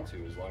they want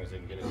to, as long as they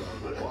can get it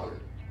down to the water.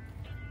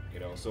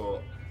 You know,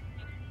 so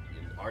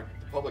the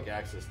public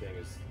access thing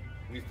is,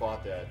 we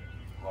fought that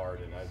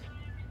hard, and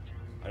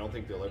I don't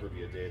think there'll ever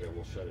be a day that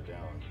we'll shut it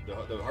down.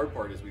 The hard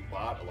part is we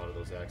bought a lot of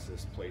those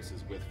access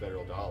places with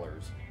federal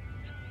dollars,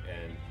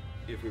 and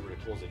if we were to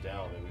close it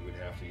down, then we would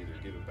have to either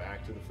give it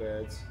back to the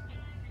feds,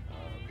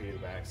 pay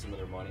back some of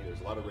their money.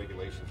 There's a lot of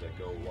regulations that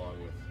go along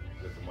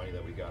with the money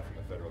that we got from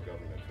the federal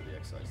government for the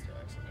excise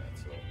tax on that.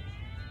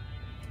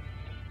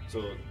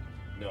 So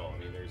no, I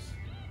mean,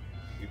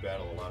 we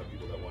battle a lot of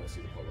people that want to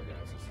see the public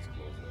access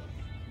closed down.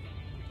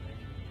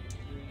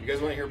 You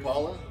guys want to hear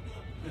Paula?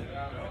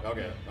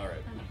 Okay, all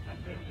right.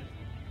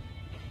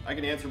 I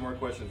can answer more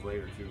questions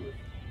later too if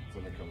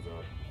something comes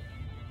up.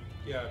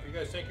 Yeah, if you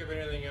guys think of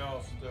anything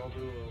else, we'll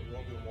do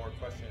more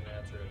question and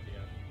answer at the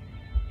end.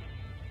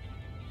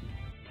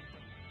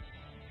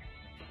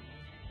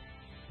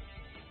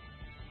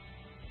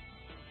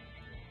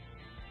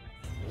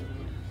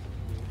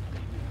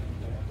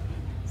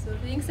 So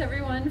thanks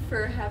everyone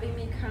for having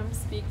me come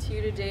speak to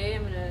you today.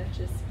 I'm going to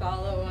just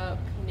follow up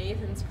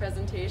Nathan's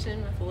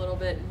presentation with a little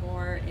bit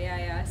more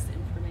AIS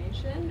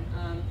information.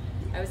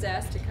 I was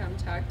asked to come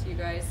talk to you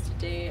guys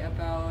today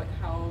about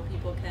how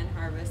people can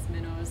harvest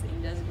minnows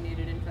in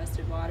designated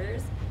infested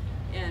waters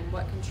and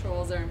what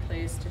controls are in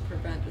place to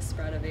prevent the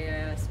spread of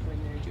AIS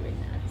when they're doing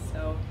that.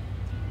 So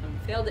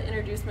failed to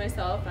introduce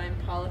myself. I'm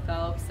Paula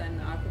Phelps. I'm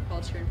the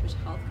aquaculture and fish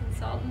health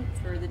consultant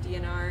for the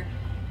DNR.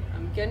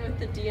 Again, with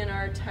the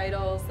DNR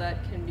titles,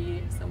 that can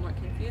be somewhat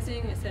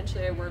confusing.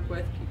 Essentially, I work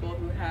with people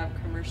who have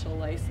commercial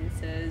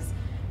licenses,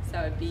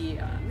 that would be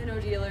minnow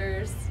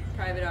dealers,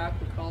 private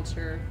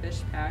aquaculture,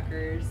 fish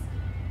packers,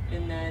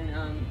 and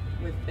then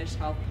with fish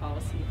health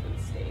policy for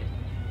the state.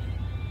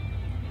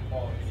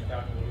 Paul, can you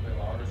talk a little bit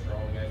louder so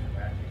all the guys are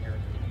back in here?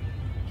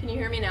 Can you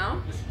hear me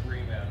now? Just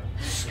scream at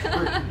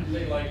them.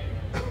 They like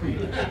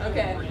it.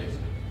 Okay.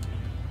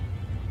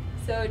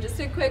 So just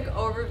a quick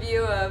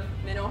overview of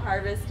minnow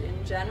harvest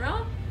in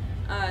general.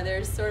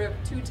 There's sort of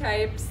two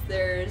types.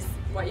 There's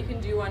what you can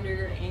do under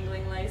your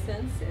angling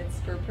license. It's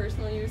for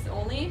personal use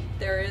only.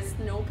 There is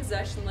no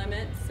possession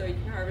limit, so you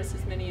can harvest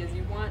as many as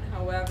you want.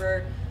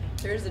 However,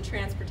 there's a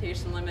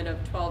transportation limit of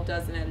 12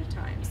 dozen at a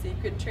time. So you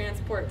could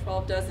transport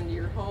 12 dozen to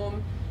your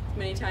home as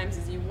many times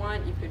as you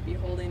want. You could be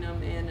holding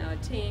them in a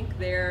tank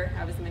there,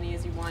 have as many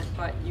as you want,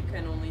 but you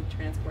can only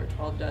transport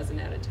 12 dozen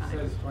at a time.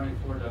 It says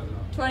 24 dozen.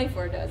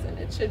 24 dozen.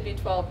 It should be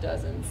 12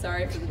 dozen.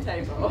 Sorry for the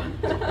typo.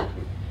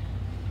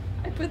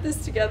 I put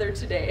this together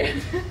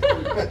today.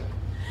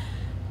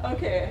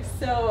 Okay,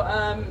 so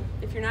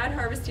if you're not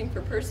harvesting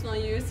for personal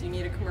use, you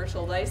need a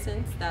commercial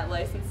license. That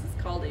license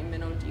is called a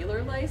minnow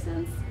dealer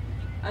license.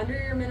 Under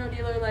your minnow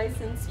dealer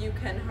license, you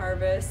can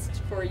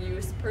harvest for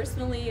use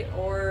personally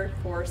or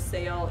for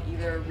sale,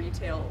 either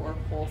retail or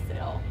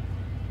wholesale.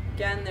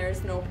 Again,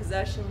 there's no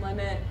possession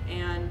limit,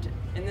 and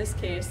in this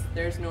case,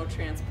 there's no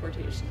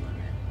transportation limit.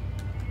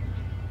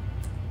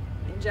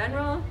 In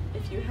general,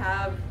 if you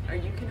have, or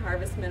you can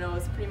harvest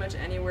minnows pretty much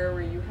anywhere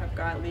where you have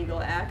got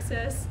legal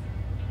access.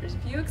 There's a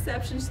few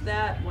exceptions to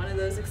that. One of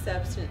those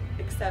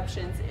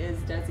exceptions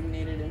is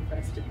designated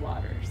infested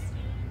waters.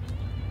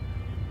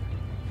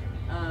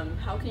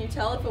 How can you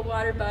tell if a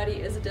water body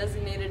is a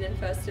designated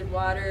infested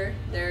water?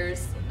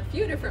 There's a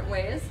few different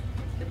ways.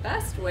 The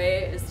best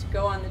way is to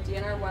go on the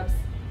DNR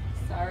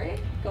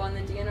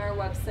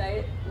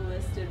website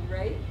listed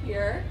right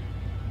here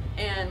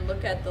and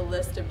look at the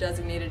list of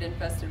designated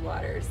infested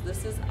waters.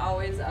 This is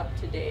always up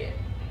to date.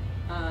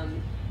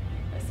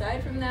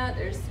 Aside from that,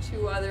 there's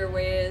two other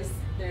ways.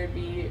 There'd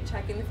be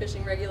checking the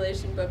fishing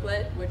regulation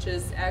booklet, which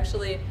is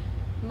actually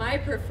my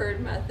preferred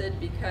method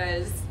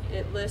because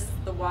it lists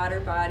the water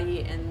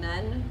body and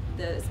then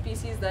the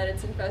species that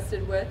it's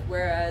infested with,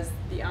 whereas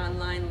the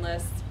online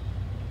list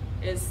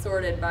is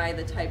sorted by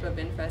the type of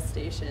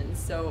infestation.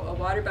 So a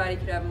water body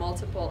could have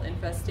multiple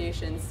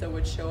infestations, so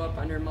would show up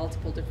under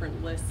multiple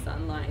different lists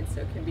online, so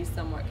it can be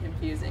somewhat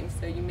confusing.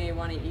 So you may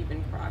want to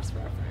even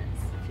cross-reference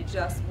if you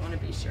just want to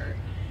be sure.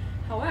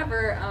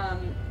 However,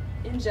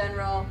 in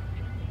general,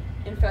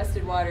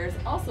 infested waters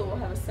also will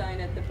have a sign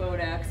at the boat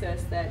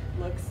access that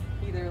looks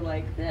either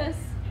like this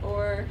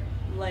or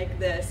like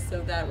this,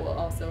 so that will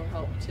also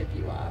help tip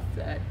you off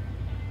that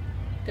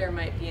there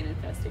might be an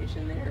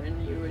infestation there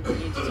and you would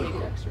need to take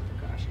extra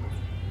precautions.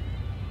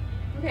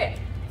 Okay,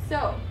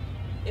 so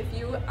if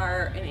you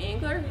are an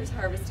angler who's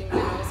harvesting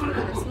minnows for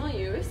personal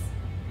use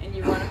and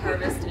you want to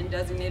harvest in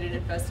designated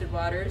infested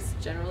waters,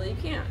 generally you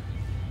can't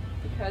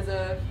because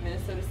of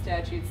Minnesota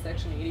statute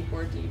section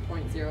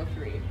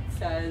 84D.03. It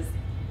says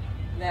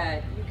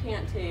that you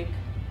can't take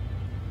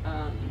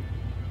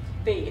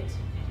bait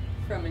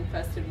from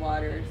infested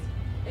waters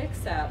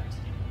except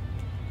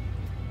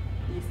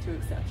these two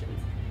exceptions.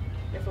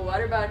 If a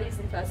water body is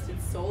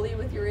infested solely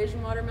with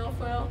Eurasian water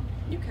milfoil,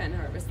 you can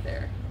harvest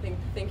there. I think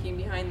the thinking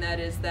behind that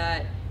is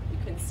that you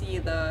can see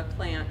the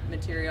plant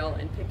material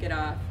and pick it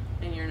off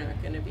and you're not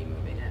going to be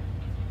moving it.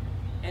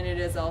 And it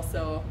is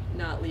also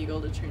not legal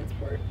to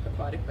transport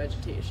aquatic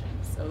vegetation,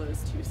 so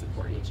those two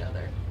support each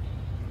other.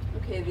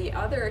 Okay, the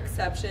other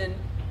exception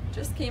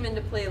just came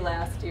into play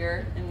last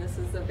year, and this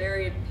is a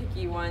very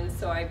picky one,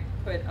 so I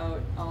put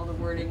out all the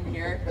wording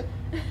here.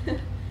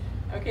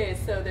 Okay,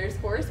 so there's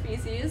 4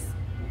 species: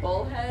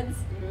 bullheads,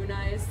 moon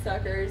eyes,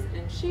 suckers,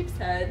 and sheep's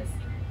heads,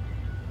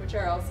 which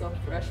are also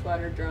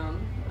freshwater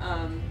drum,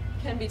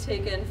 can be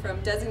taken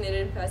from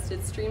designated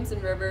infested streams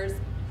and rivers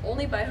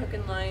only by hook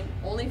and line,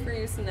 only for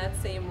use in that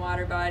same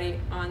water body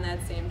on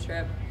that same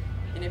trip.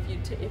 And if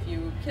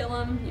you kill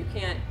them, you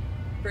can't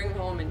bring them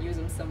home and use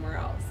them somewhere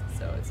else.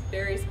 So it's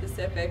very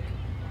specific.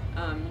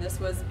 This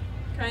was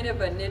kind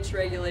of a niche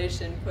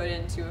regulation put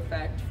into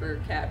effect for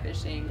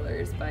catfish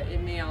anglers, but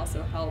it may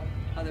also help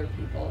other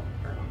people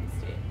around the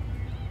state.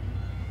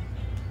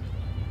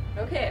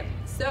 Okay,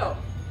 so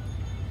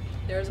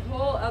there's a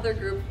whole other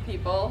group of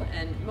people,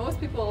 and most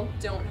people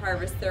don't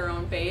harvest their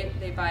own bait.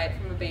 They buy it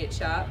from a bait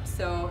shop,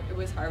 so it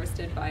was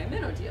harvested by a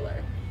minnow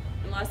dealer,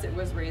 unless it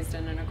was raised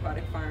on an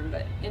aquatic farm.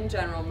 But in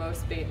general,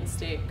 most bait in the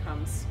state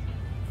comes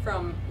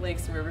from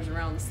lakes and rivers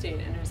around the state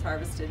and is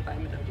harvested by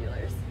minnow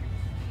dealers.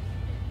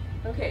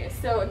 Okay,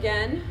 so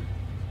again,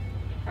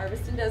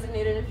 harvest in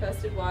designated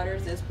infested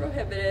waters is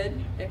prohibited,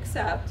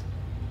 except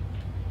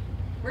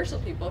commercial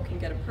people can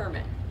get a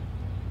permit.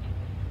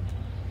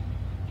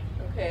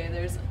 Okay,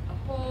 there's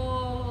a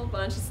whole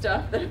bunch of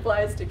stuff that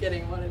applies to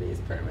getting one of these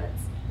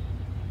permits.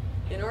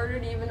 In order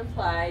to even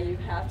apply, you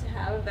have to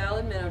have a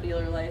valid minnow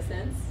dealer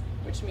license,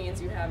 which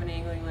means you have an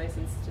angling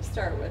license to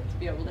start with to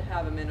be able to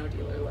have a minnow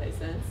dealer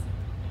license.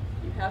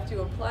 You have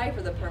to apply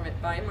for the permit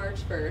by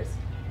March 1st.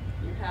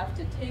 You have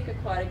to take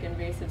aquatic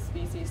invasive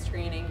species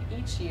training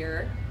each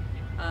year.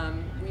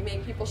 We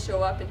make people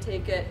show up and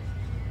take it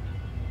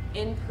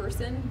in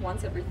person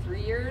once every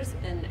 3 years,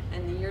 and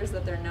the years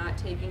that they're not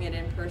taking it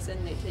in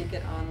person, they take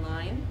it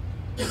online.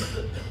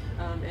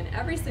 And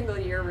every single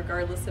year,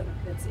 regardless of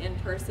if it's in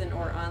person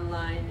or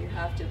online, you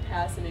have to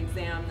pass an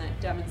exam that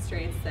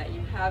demonstrates that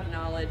you have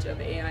knowledge of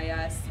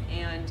AIS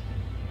and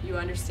you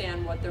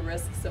understand what the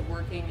risks of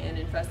working in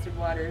infested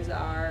waters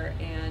are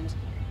and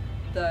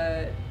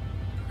the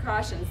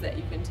precautions that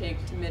you can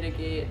take to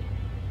mitigate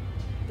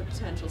the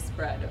potential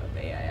spread of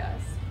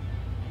AIS.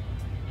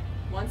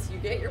 Once you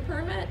get your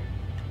permit,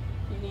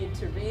 you need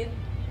to read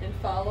and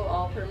follow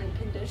all permit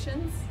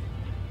conditions,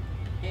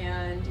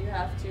 and you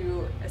have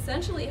to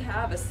essentially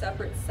have a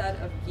separate set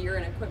of gear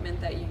and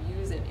equipment that you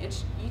use in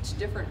each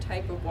different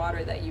type of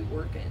water that you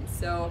work in.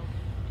 So,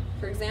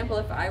 for example,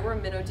 if I were a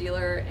minnow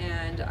dealer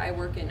and I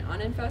work in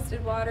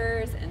uninfested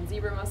waters and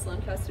zebra mussel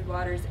infested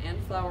waters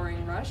and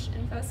flowering rush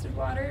infested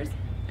waters,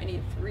 I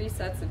need 3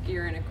 sets of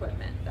gear and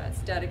equipment that's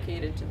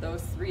dedicated to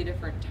those 3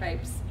 different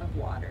types of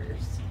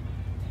waters.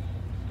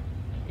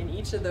 And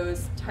each of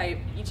those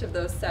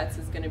sets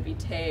is going to be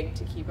tagged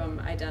to keep them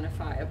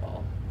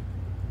identifiable.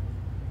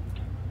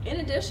 In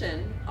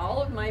addition,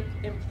 all of my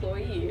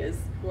employees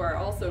who are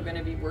also going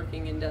to be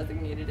working in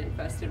designated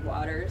infested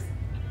waters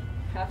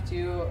have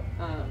to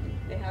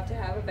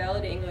have a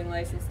valid angling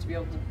license to be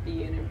able to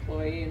be an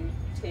employee and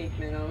take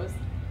minnows.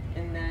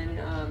 And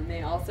then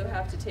they also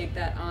have to take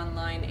that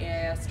online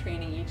AIS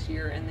training each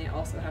year, and they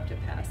also have to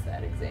pass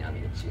that exam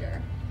each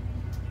year.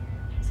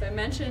 So I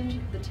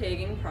mentioned the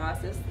tagging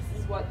process.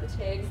 This is what the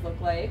tags look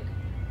like.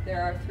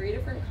 There are 3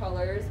 different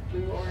colors,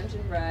 blue, orange,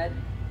 and red.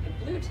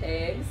 The blue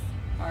tags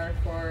are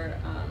for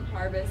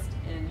harvest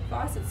in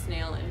faucet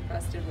snail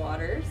infested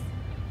waters.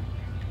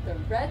 The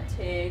red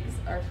tags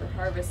are for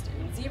harvest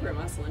in zebra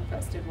mussel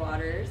infested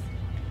waters.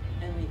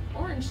 And the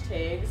orange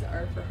tags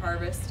are for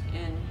harvest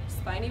in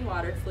spiny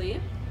water flea,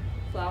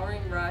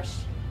 flowering rush,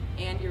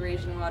 and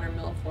Eurasian water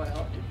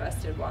milfoil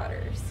infested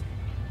waters.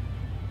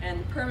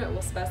 And the permit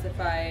will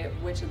specify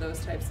which of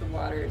those types of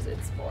waters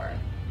it's for.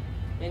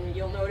 And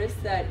you'll notice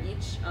that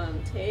each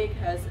tag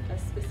has a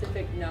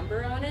specific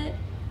number on it.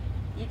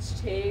 Each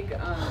tag,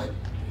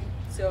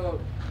 so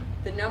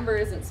the number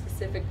isn't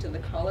specific to the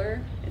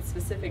color, it's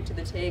specific to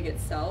the tag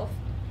itself.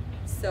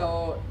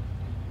 So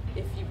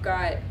if you've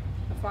got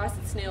a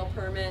faucet snail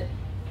permit,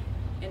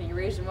 and a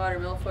Eurasian water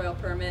milfoil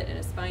permit, and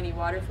a spiny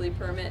water flea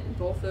permit, and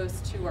both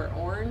those 2 are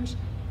orange,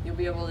 you'll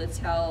be able to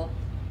tell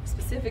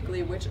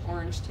specifically which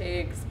orange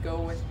tags go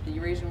with the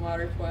Eurasian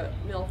water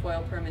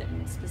milfoil permit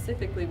and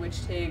specifically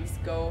which tags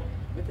go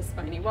with the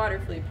spiny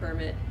water flea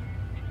permit,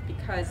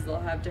 because they'll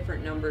have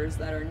different numbers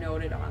that are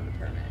noted on the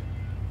permit.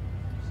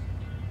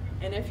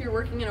 And if you're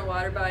working in a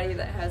water body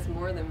that has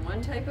more than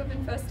 1 type of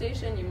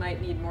infestation, you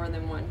might need more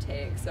than 1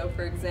 tag. So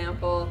for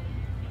example,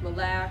 Mille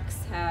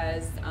Lacs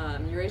has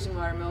Eurasian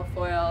water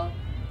milfoil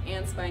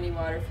and spiny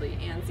water flea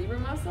and zebra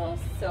mussels.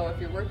 So if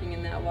you're working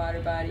in that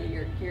water body,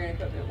 your gear and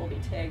equipment will be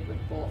tagged with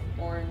both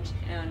orange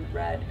and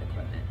red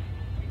equipment,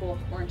 both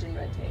orange and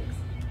red tags.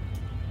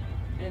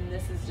 And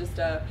this is just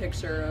a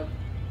picture of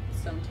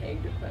some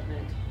tagged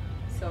equipment.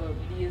 So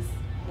these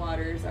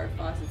waters are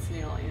faucet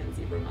snail and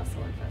zebra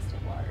mussel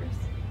infested waters.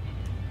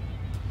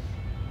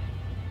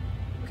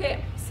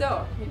 Okay,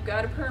 so you've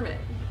got a permit.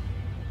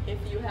 If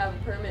you have a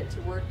permit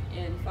to work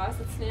in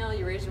faucet snail,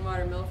 Eurasian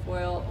water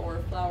milfoil, or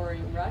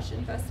flowering rush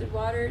infested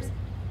waters,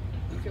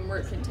 you can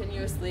work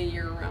continuously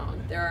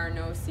year-round. There are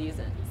no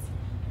seasons.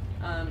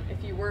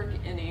 If you work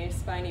in a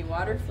spiny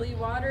water flea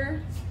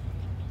water,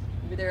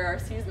 there are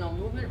seasonal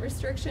movement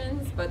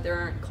restrictions, but there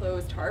aren't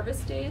closed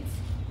harvest dates.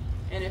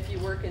 And if you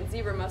work in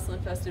zebra mussel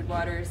infested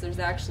waters, there's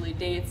actually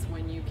dates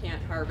when you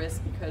can't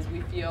harvest because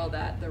we feel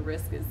that the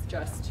risk is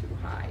just too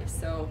high.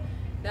 So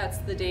that's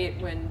the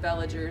date when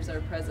veligers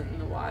are present in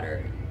the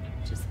water.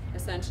 Just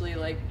essentially,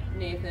 like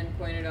Nathan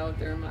pointed out,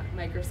 they're a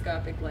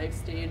microscopic life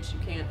stage. You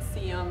can't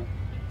see them,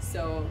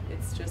 so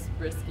it's just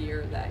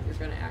riskier that you're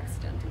going to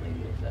accidentally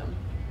move them.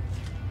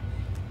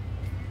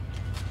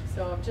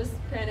 So I'm just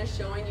kind of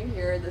showing you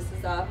here, this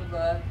is off of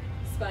a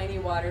spiny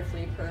water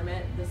flea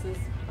permit. This is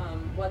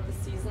what the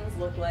seasons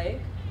look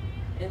like.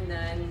 And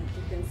then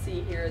you can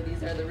see here,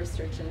 these are the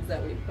restrictions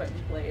that we put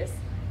in place.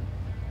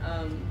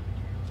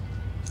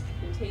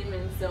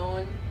 Containment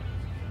zone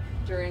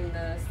during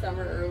the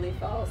summer, early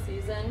fall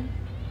season.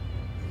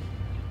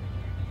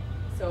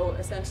 So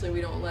essentially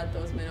we don't let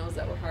those minnows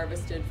that were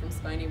harvested from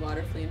spiny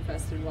water flea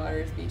infested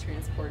waters be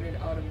transported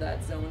out of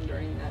that zone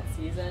during that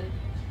season.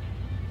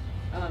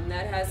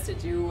 That has to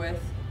do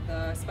with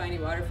the spiny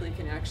water flea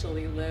can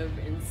actually live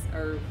in,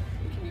 or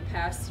it can be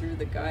passed through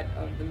the gut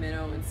of the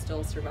minnow and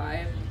still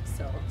survive.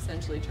 So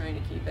essentially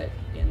trying to keep it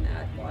in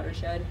that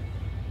watershed.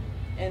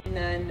 And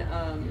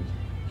then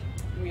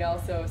we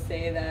also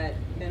say that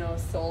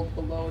minnows sold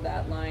below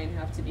that line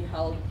have to be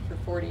held for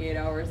 48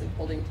 hours in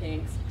holding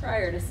tanks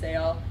prior to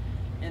sale,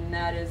 and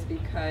that is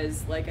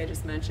because, like I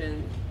just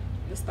mentioned,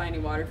 the spiny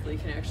water flea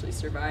can actually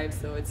survive,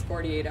 so it's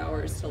 48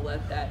 hours to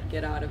let that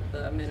get out of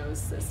the minnow's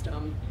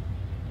system,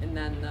 and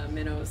then the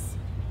minnows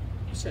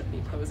shouldn't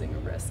be posing a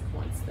risk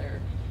once they're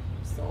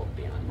sold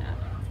beyond that.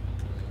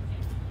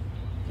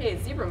 Okay,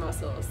 zebra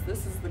mussels.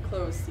 This is the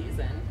closed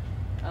season.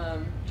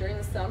 During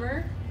the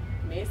summer,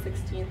 May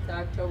 16th to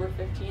October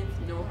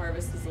 15th, no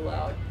harvest is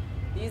allowed.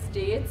 These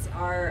dates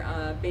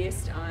are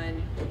based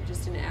on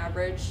just an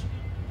average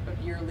of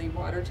yearly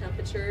water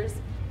temperatures.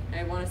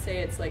 I want to say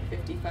it's like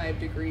 55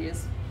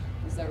 degrees.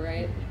 Is that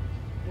right?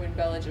 When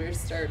veligers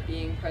start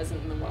being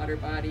present in the water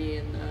body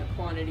in the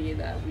quantity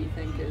that we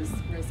think is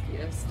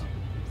riskiest.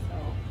 So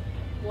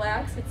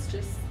blacks, it's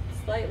just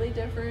slightly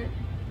different.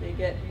 They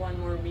get one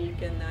more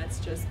week, and that's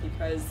just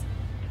because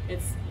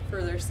it's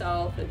further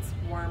south, it's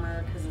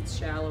warmer because it's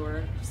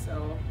shallower,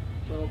 so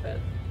a little bit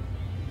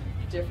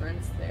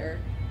difference there.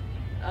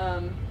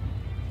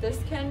 This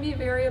can be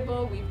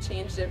variable. We've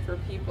changed it for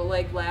people.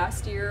 Like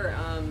last year,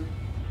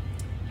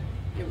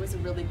 it was a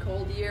really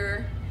cold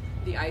year.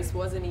 The ice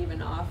wasn't even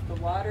off the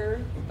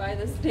water by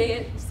this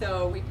date,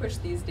 so we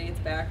pushed these dates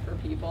back for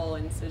people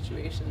in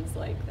situations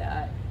like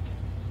that.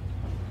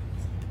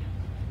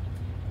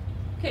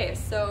 Okay,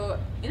 so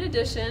in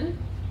addition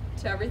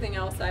to everything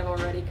else I've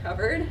already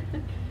covered,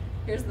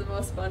 here's the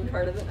most fun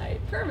part of the night,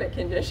 permit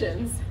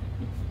conditions.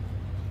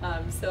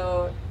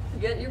 So you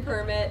get your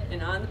permit,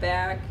 and on the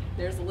back,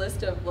 there's a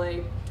list of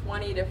like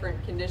 20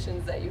 different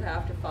conditions that you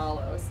have to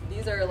follow. So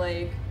these are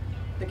like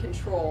the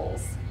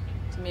controls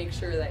to make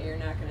sure that you're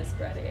not going to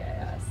spread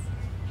AIS.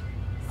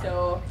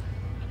 So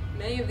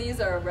many of these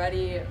are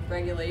already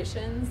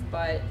regulations,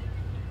 but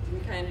we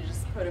kind of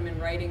just put them in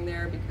writing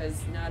there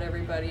because not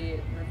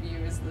everybody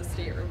reviews the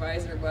state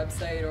revisor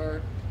website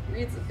or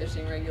reads the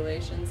fishing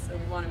regulations, so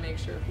we want to make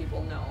sure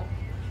people know.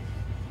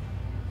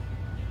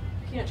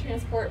 You can't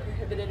transport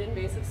prohibited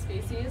invasive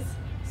species,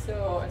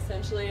 so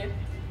essentially if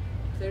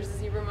there's a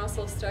zebra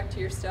mussel stuck to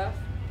your stuff,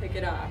 pick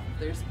it off. If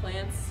there's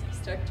plants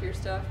stuck to your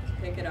stuff,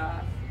 pick it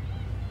off.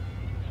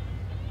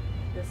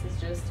 This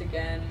is just,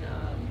 again,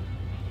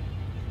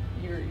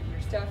 your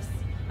stuff's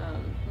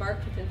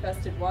marked with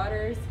infested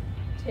waters,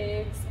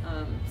 tags,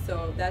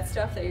 so that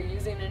stuff that you're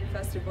using in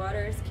infested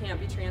waters can't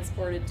be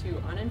transported to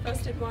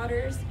uninfested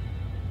waters,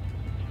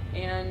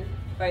 and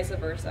vice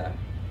versa.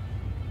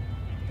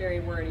 Very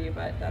wordy,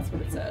 but that's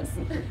what it says.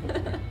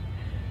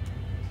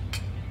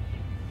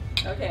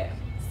 Okay,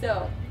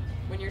 so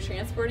when you're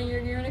transporting your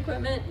gear and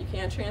equipment, you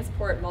can't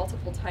transport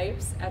multiple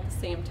types at the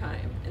same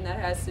time, and that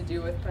has to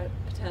do with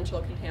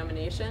potential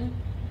contamination.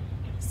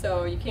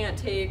 So you can't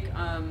take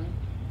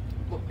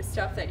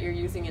stuff that you're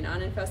using in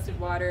uninfested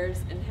waters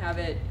and have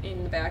it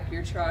in the back of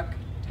your truck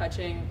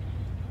touching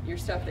your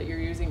stuff that you're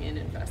using in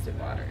infested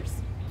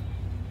waters.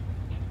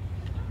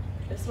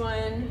 This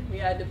one we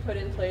had to put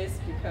in place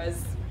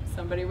because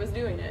somebody was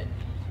doing it.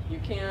 You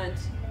can't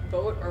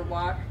boat or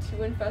walk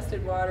to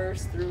infested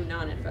waters through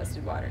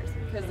non-infested waters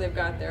because they've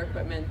got their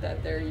equipment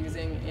that they're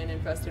using in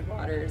infested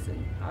waters,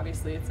 and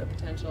obviously it's a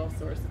potential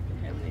source of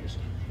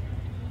contamination.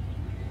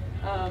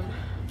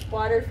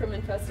 Water from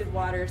infested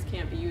waters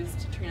can't be used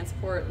to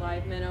transport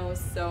live minnows,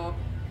 so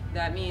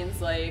that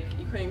means like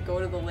you couldn't go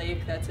to the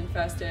lake that's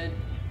infested,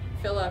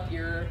 fill up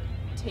your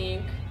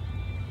tank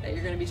that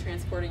you're going to be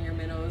transporting your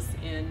minnows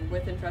in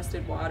with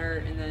infested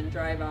water, and then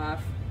drive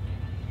off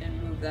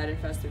and move that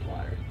infested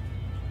water.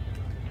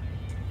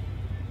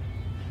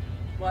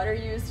 Water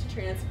used to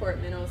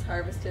transport minnows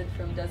harvested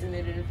from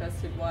designated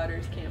infested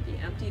waters can't be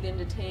emptied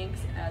into tanks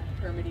at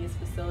the permittee's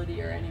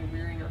facility or any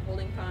rearing or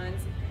holding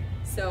ponds.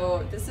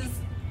 So this is,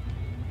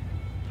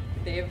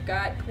 they've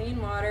got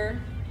clean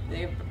water,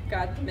 they've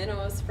got the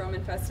minnows from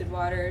infested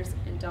waters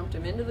and dumped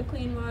them into the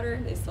clean water.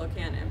 They still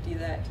can't empty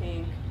that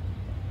tank,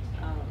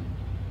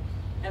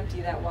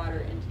 empty that water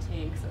into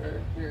tanks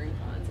or rearing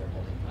ponds or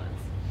holding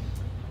ponds.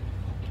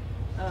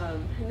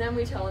 And then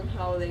we tell them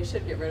how they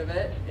should get rid of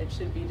it. It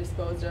should be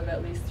disposed of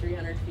at least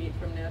 300 feet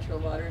from natural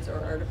waters or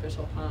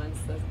artificial ponds.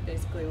 That's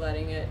basically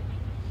letting it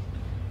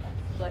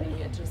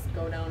just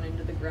go down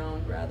into the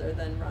ground rather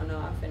than run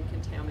off and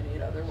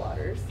contaminate other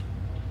waters.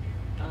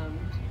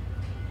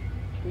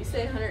 We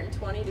say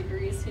 120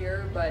 degrees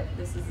here, but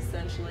this is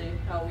essentially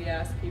how we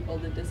ask people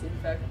to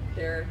disinfect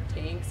their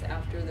tanks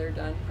after they're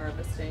done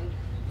harvesting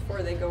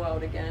before they go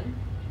out again.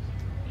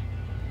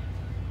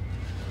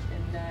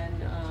 And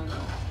then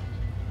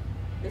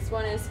this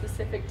one is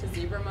specific to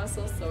zebra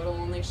mussels, so it'll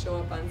only show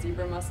up on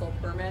zebra mussel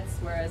permits,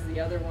 whereas the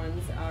other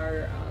ones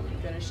are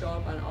going to show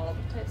up on all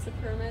the types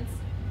of permits.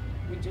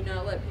 We do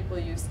not let people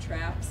use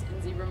traps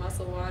in zebra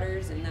mussel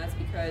waters, and that's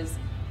because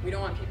we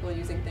don't want people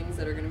using things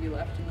that are going to be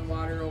left in the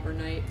water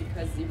overnight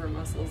because zebra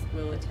mussels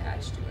will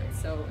attach to it.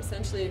 So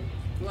essentially,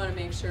 we want to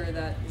make sure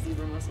that the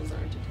zebra mussels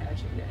aren't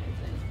attaching to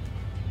anything.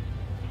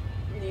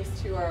 And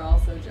these two are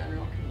also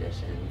general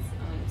conditions.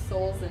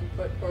 Soles and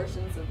foot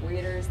portions of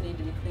waders need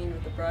to be cleaned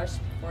with a brush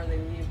before they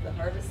leave the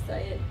harvest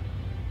site.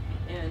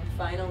 And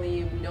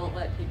finally, we don't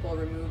let people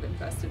remove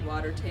infested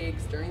water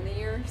tags during the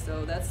year.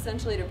 So that's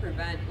essentially to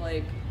prevent,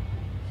 like,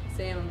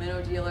 say I'm a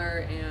minnow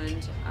dealer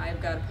and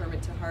I've got a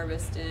permit to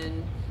harvest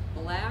in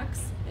Mille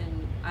Lacs,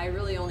 and I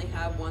really only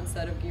have one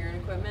set of gear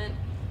and equipment.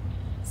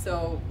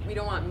 So we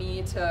don't want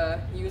me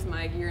to use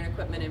my gear and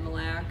equipment in Mille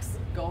Lacs,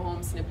 go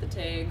home, snip the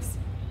tags,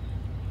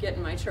 get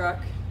in my truck,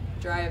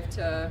 drive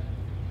to,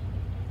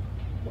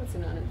 what's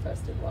an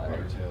uninfested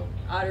water?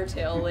 Otter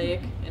Tail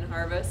Lake and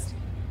harvest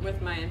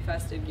with my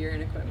infested gear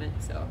and equipment.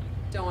 So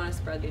don't want to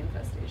spread the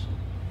infestation.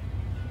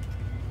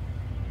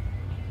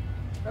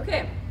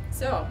 Okay,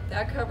 so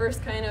that covers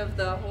kind of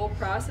the whole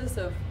process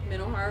of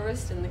minnow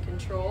harvest and the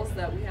controls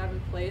that we have in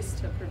place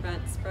to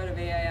prevent spread of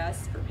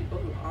AIS for people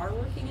who are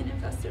working in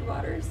infested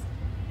waters.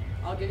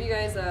 I'll give you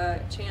guys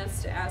a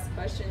chance to ask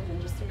questions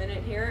in just a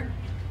minute here.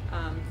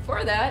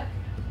 For that,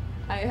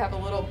 I have a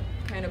little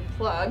kind of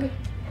plug.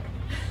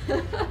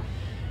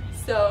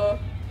 So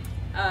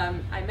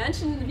I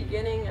mentioned in the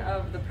beginning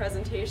of the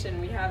presentation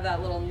we have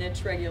that little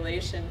niche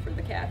regulation for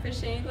the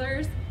catfish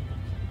anglers.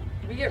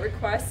 We get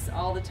requests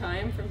all the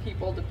time from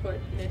people to put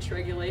niche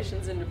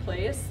regulations into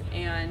place,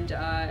 and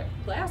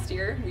last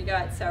year we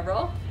got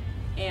several,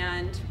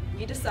 and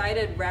we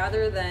decided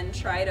rather than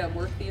try to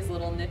work these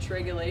little niche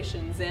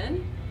regulations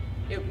in,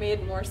 it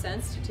made more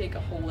sense to take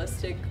a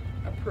holistic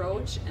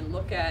approach and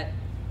look at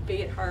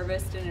bait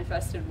harvest in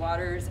infested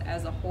waters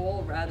as a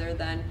whole rather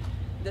than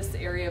this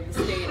area of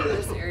the state,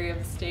 this area of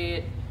the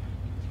state,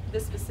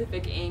 this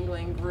specific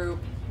angling group,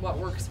 what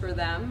works for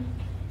them.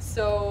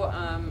 So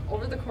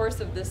over the course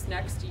of this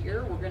next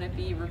year, we're going to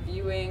be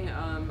reviewing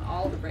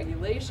all the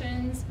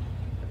regulations,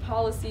 the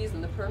policies,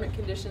 and the permit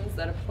conditions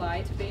that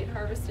apply to bait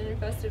harvest in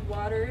infested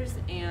waters,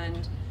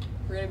 and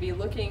we're going to be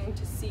looking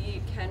to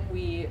see, can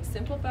we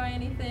simplify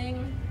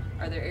anything?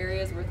 Are there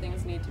areas where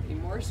things need to be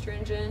more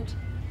stringent?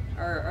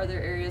 Or are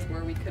there areas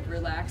where we could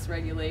relax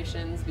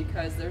regulations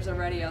because there's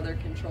already other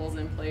controls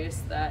in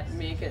place that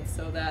make it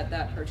so that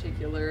that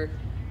particular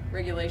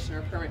regulation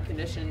or permit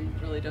condition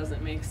really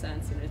doesn't make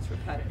sense and it's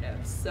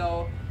repetitive.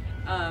 So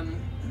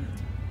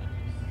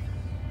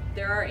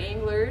there are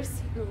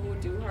anglers who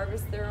do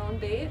harvest their own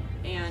bait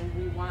and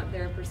we want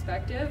their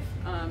perspective.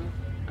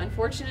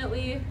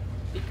 Unfortunately,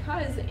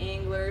 because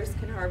anglers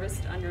can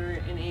harvest under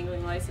an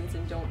angling license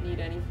and don't need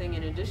anything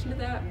in addition to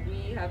that,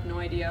 we have no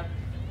idea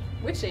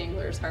which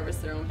anglers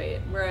harvest their own bait,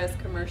 whereas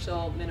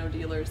commercial minnow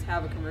dealers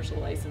have a commercial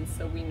license,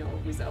 so we know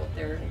who's out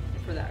there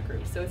for that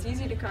group. So it's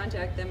easy to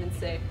contact them and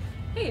say,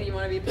 hey, do you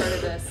want to be part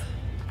of this?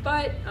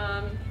 But,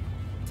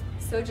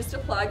 so just a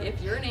plug, if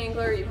you're an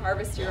angler, you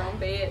harvest your own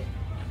bait,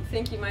 you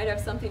think you might have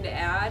something to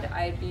add,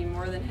 I'd be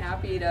more than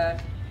happy to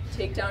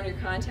take down your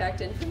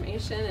contact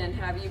information and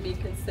have you be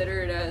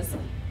considered as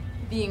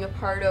being a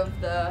part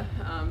of the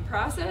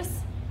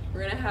process. We're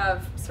going to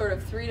have sort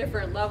of 3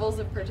 different levels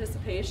of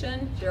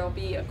participation. There will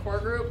be a core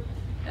group,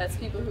 that's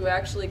people who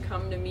actually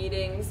come to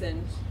meetings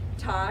and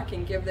talk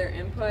and give their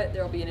input.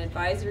 There will be an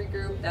advisory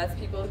group, that's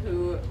people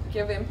who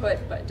give input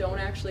but don't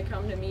actually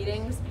come to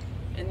meetings.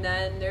 And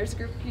then there's a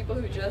group of people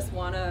who just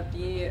want to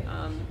be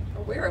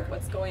aware of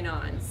what's going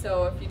on.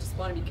 So if you just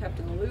want to be kept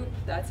in the loop,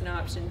 that's an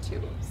option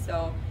too.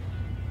 So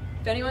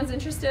if anyone's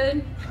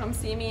interested, come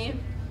see me.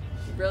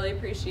 Really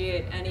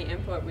appreciate any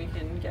input we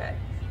can get.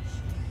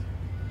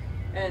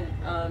 And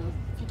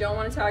if you don't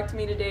want to talk to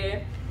me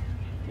today,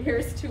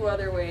 here's 2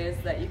 other ways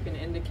that you can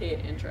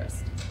indicate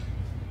interest.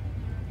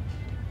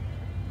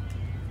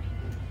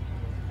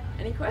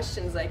 Any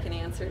questions I can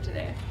answer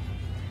today?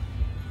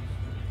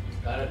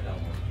 Got it, no.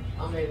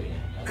 Oh, maybe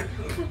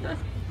not.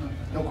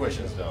 No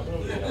questions, Tom.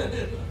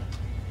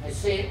 Let's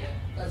say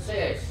I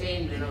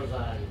seine minnows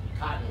on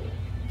cottonwood.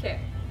 Okay.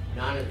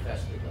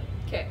 Non-infested lake.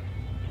 Okay.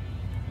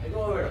 I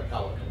go over to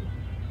Pelican,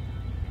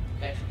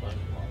 catch a bunch of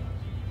walleyes.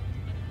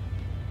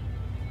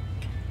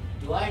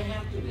 Do I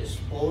have to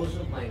dispose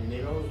of my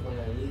minnows when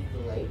I leave the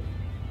lake?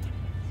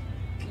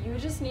 You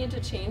just need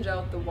to change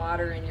out the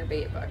water in your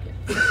bait bucket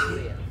before you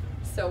leave.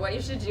 So what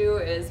you should do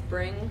is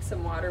bring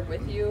some water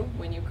with you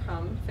when you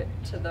come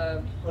to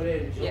the... But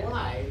in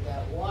July,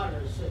 that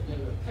water is sitting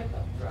in the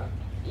pickup truck.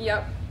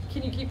 Yep.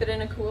 Can you keep it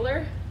in a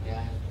cooler?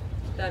 Yeah.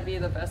 That'd be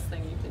the best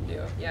thing you can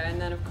do. Yeah, and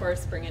then of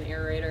course bring an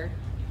aerator.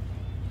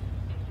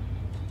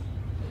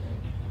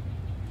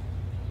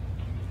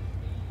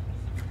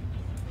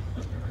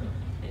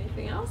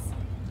 Anything else?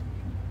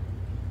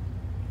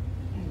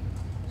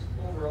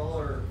 Overall,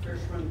 are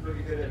fishermen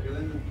pretty good at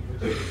doing it?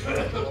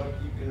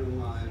 Keeping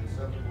them in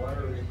separate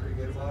water, are they pretty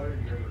good about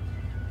it? Do you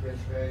ever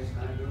catch guys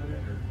not doing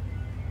it? Or?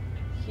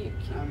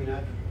 I mean,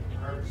 not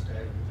harvest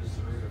tag, but just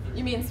the regular fish.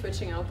 You mean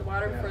switching out the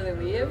water before they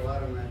leave? There are a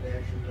lot of them that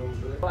actually don't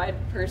do it. Well, I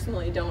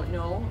personally don't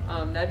know.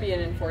 That'd be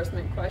an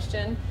enforcement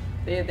question.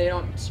 They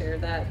don't share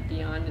that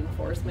beyond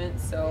enforcement,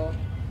 so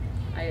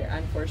I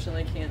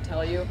unfortunately can't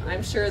tell you.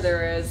 I'm sure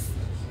there is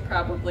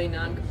probably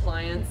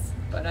non-compliance,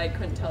 but I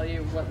couldn't tell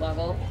you what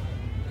level.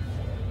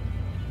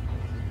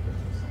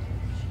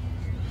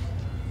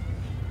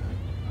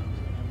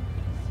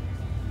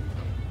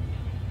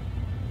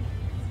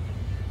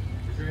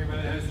 If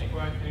anybody has any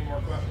more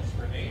questions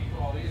for Nate,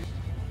 all these,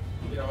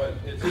 you know,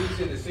 it's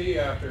easy to see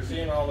after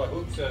seeing all the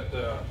hoops that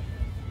the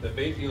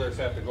bait dealers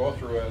have to go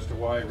through as to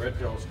why red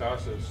gills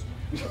cost us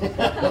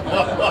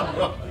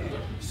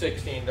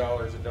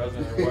 $16 a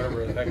dozen or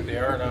whatever the heck they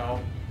are now.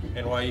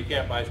 and why you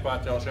can't buy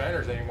spot-tail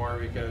shiners anymore,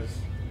 because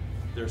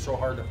they're so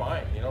hard to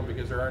find, you know,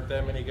 because there aren't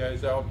that many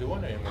guys out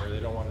doing it anymore. They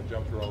don't want to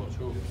jump through all those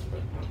hoops.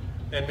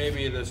 And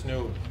maybe this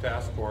new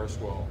task force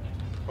will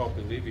help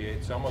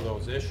alleviate some of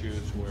those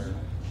issues, where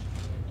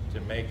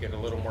to make it a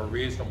little more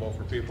reasonable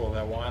for people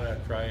that want to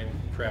try and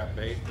trap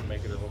bait, to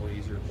make it a little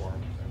easier for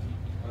them.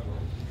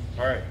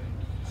 All right,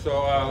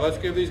 so let's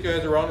give these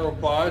guys a round of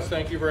applause.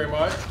 Thank you very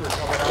much for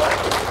coming out.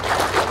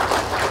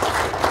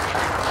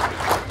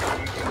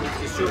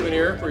 It's a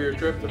souvenir for your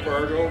trip to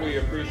Fargo. We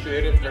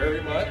appreciate it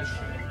very much.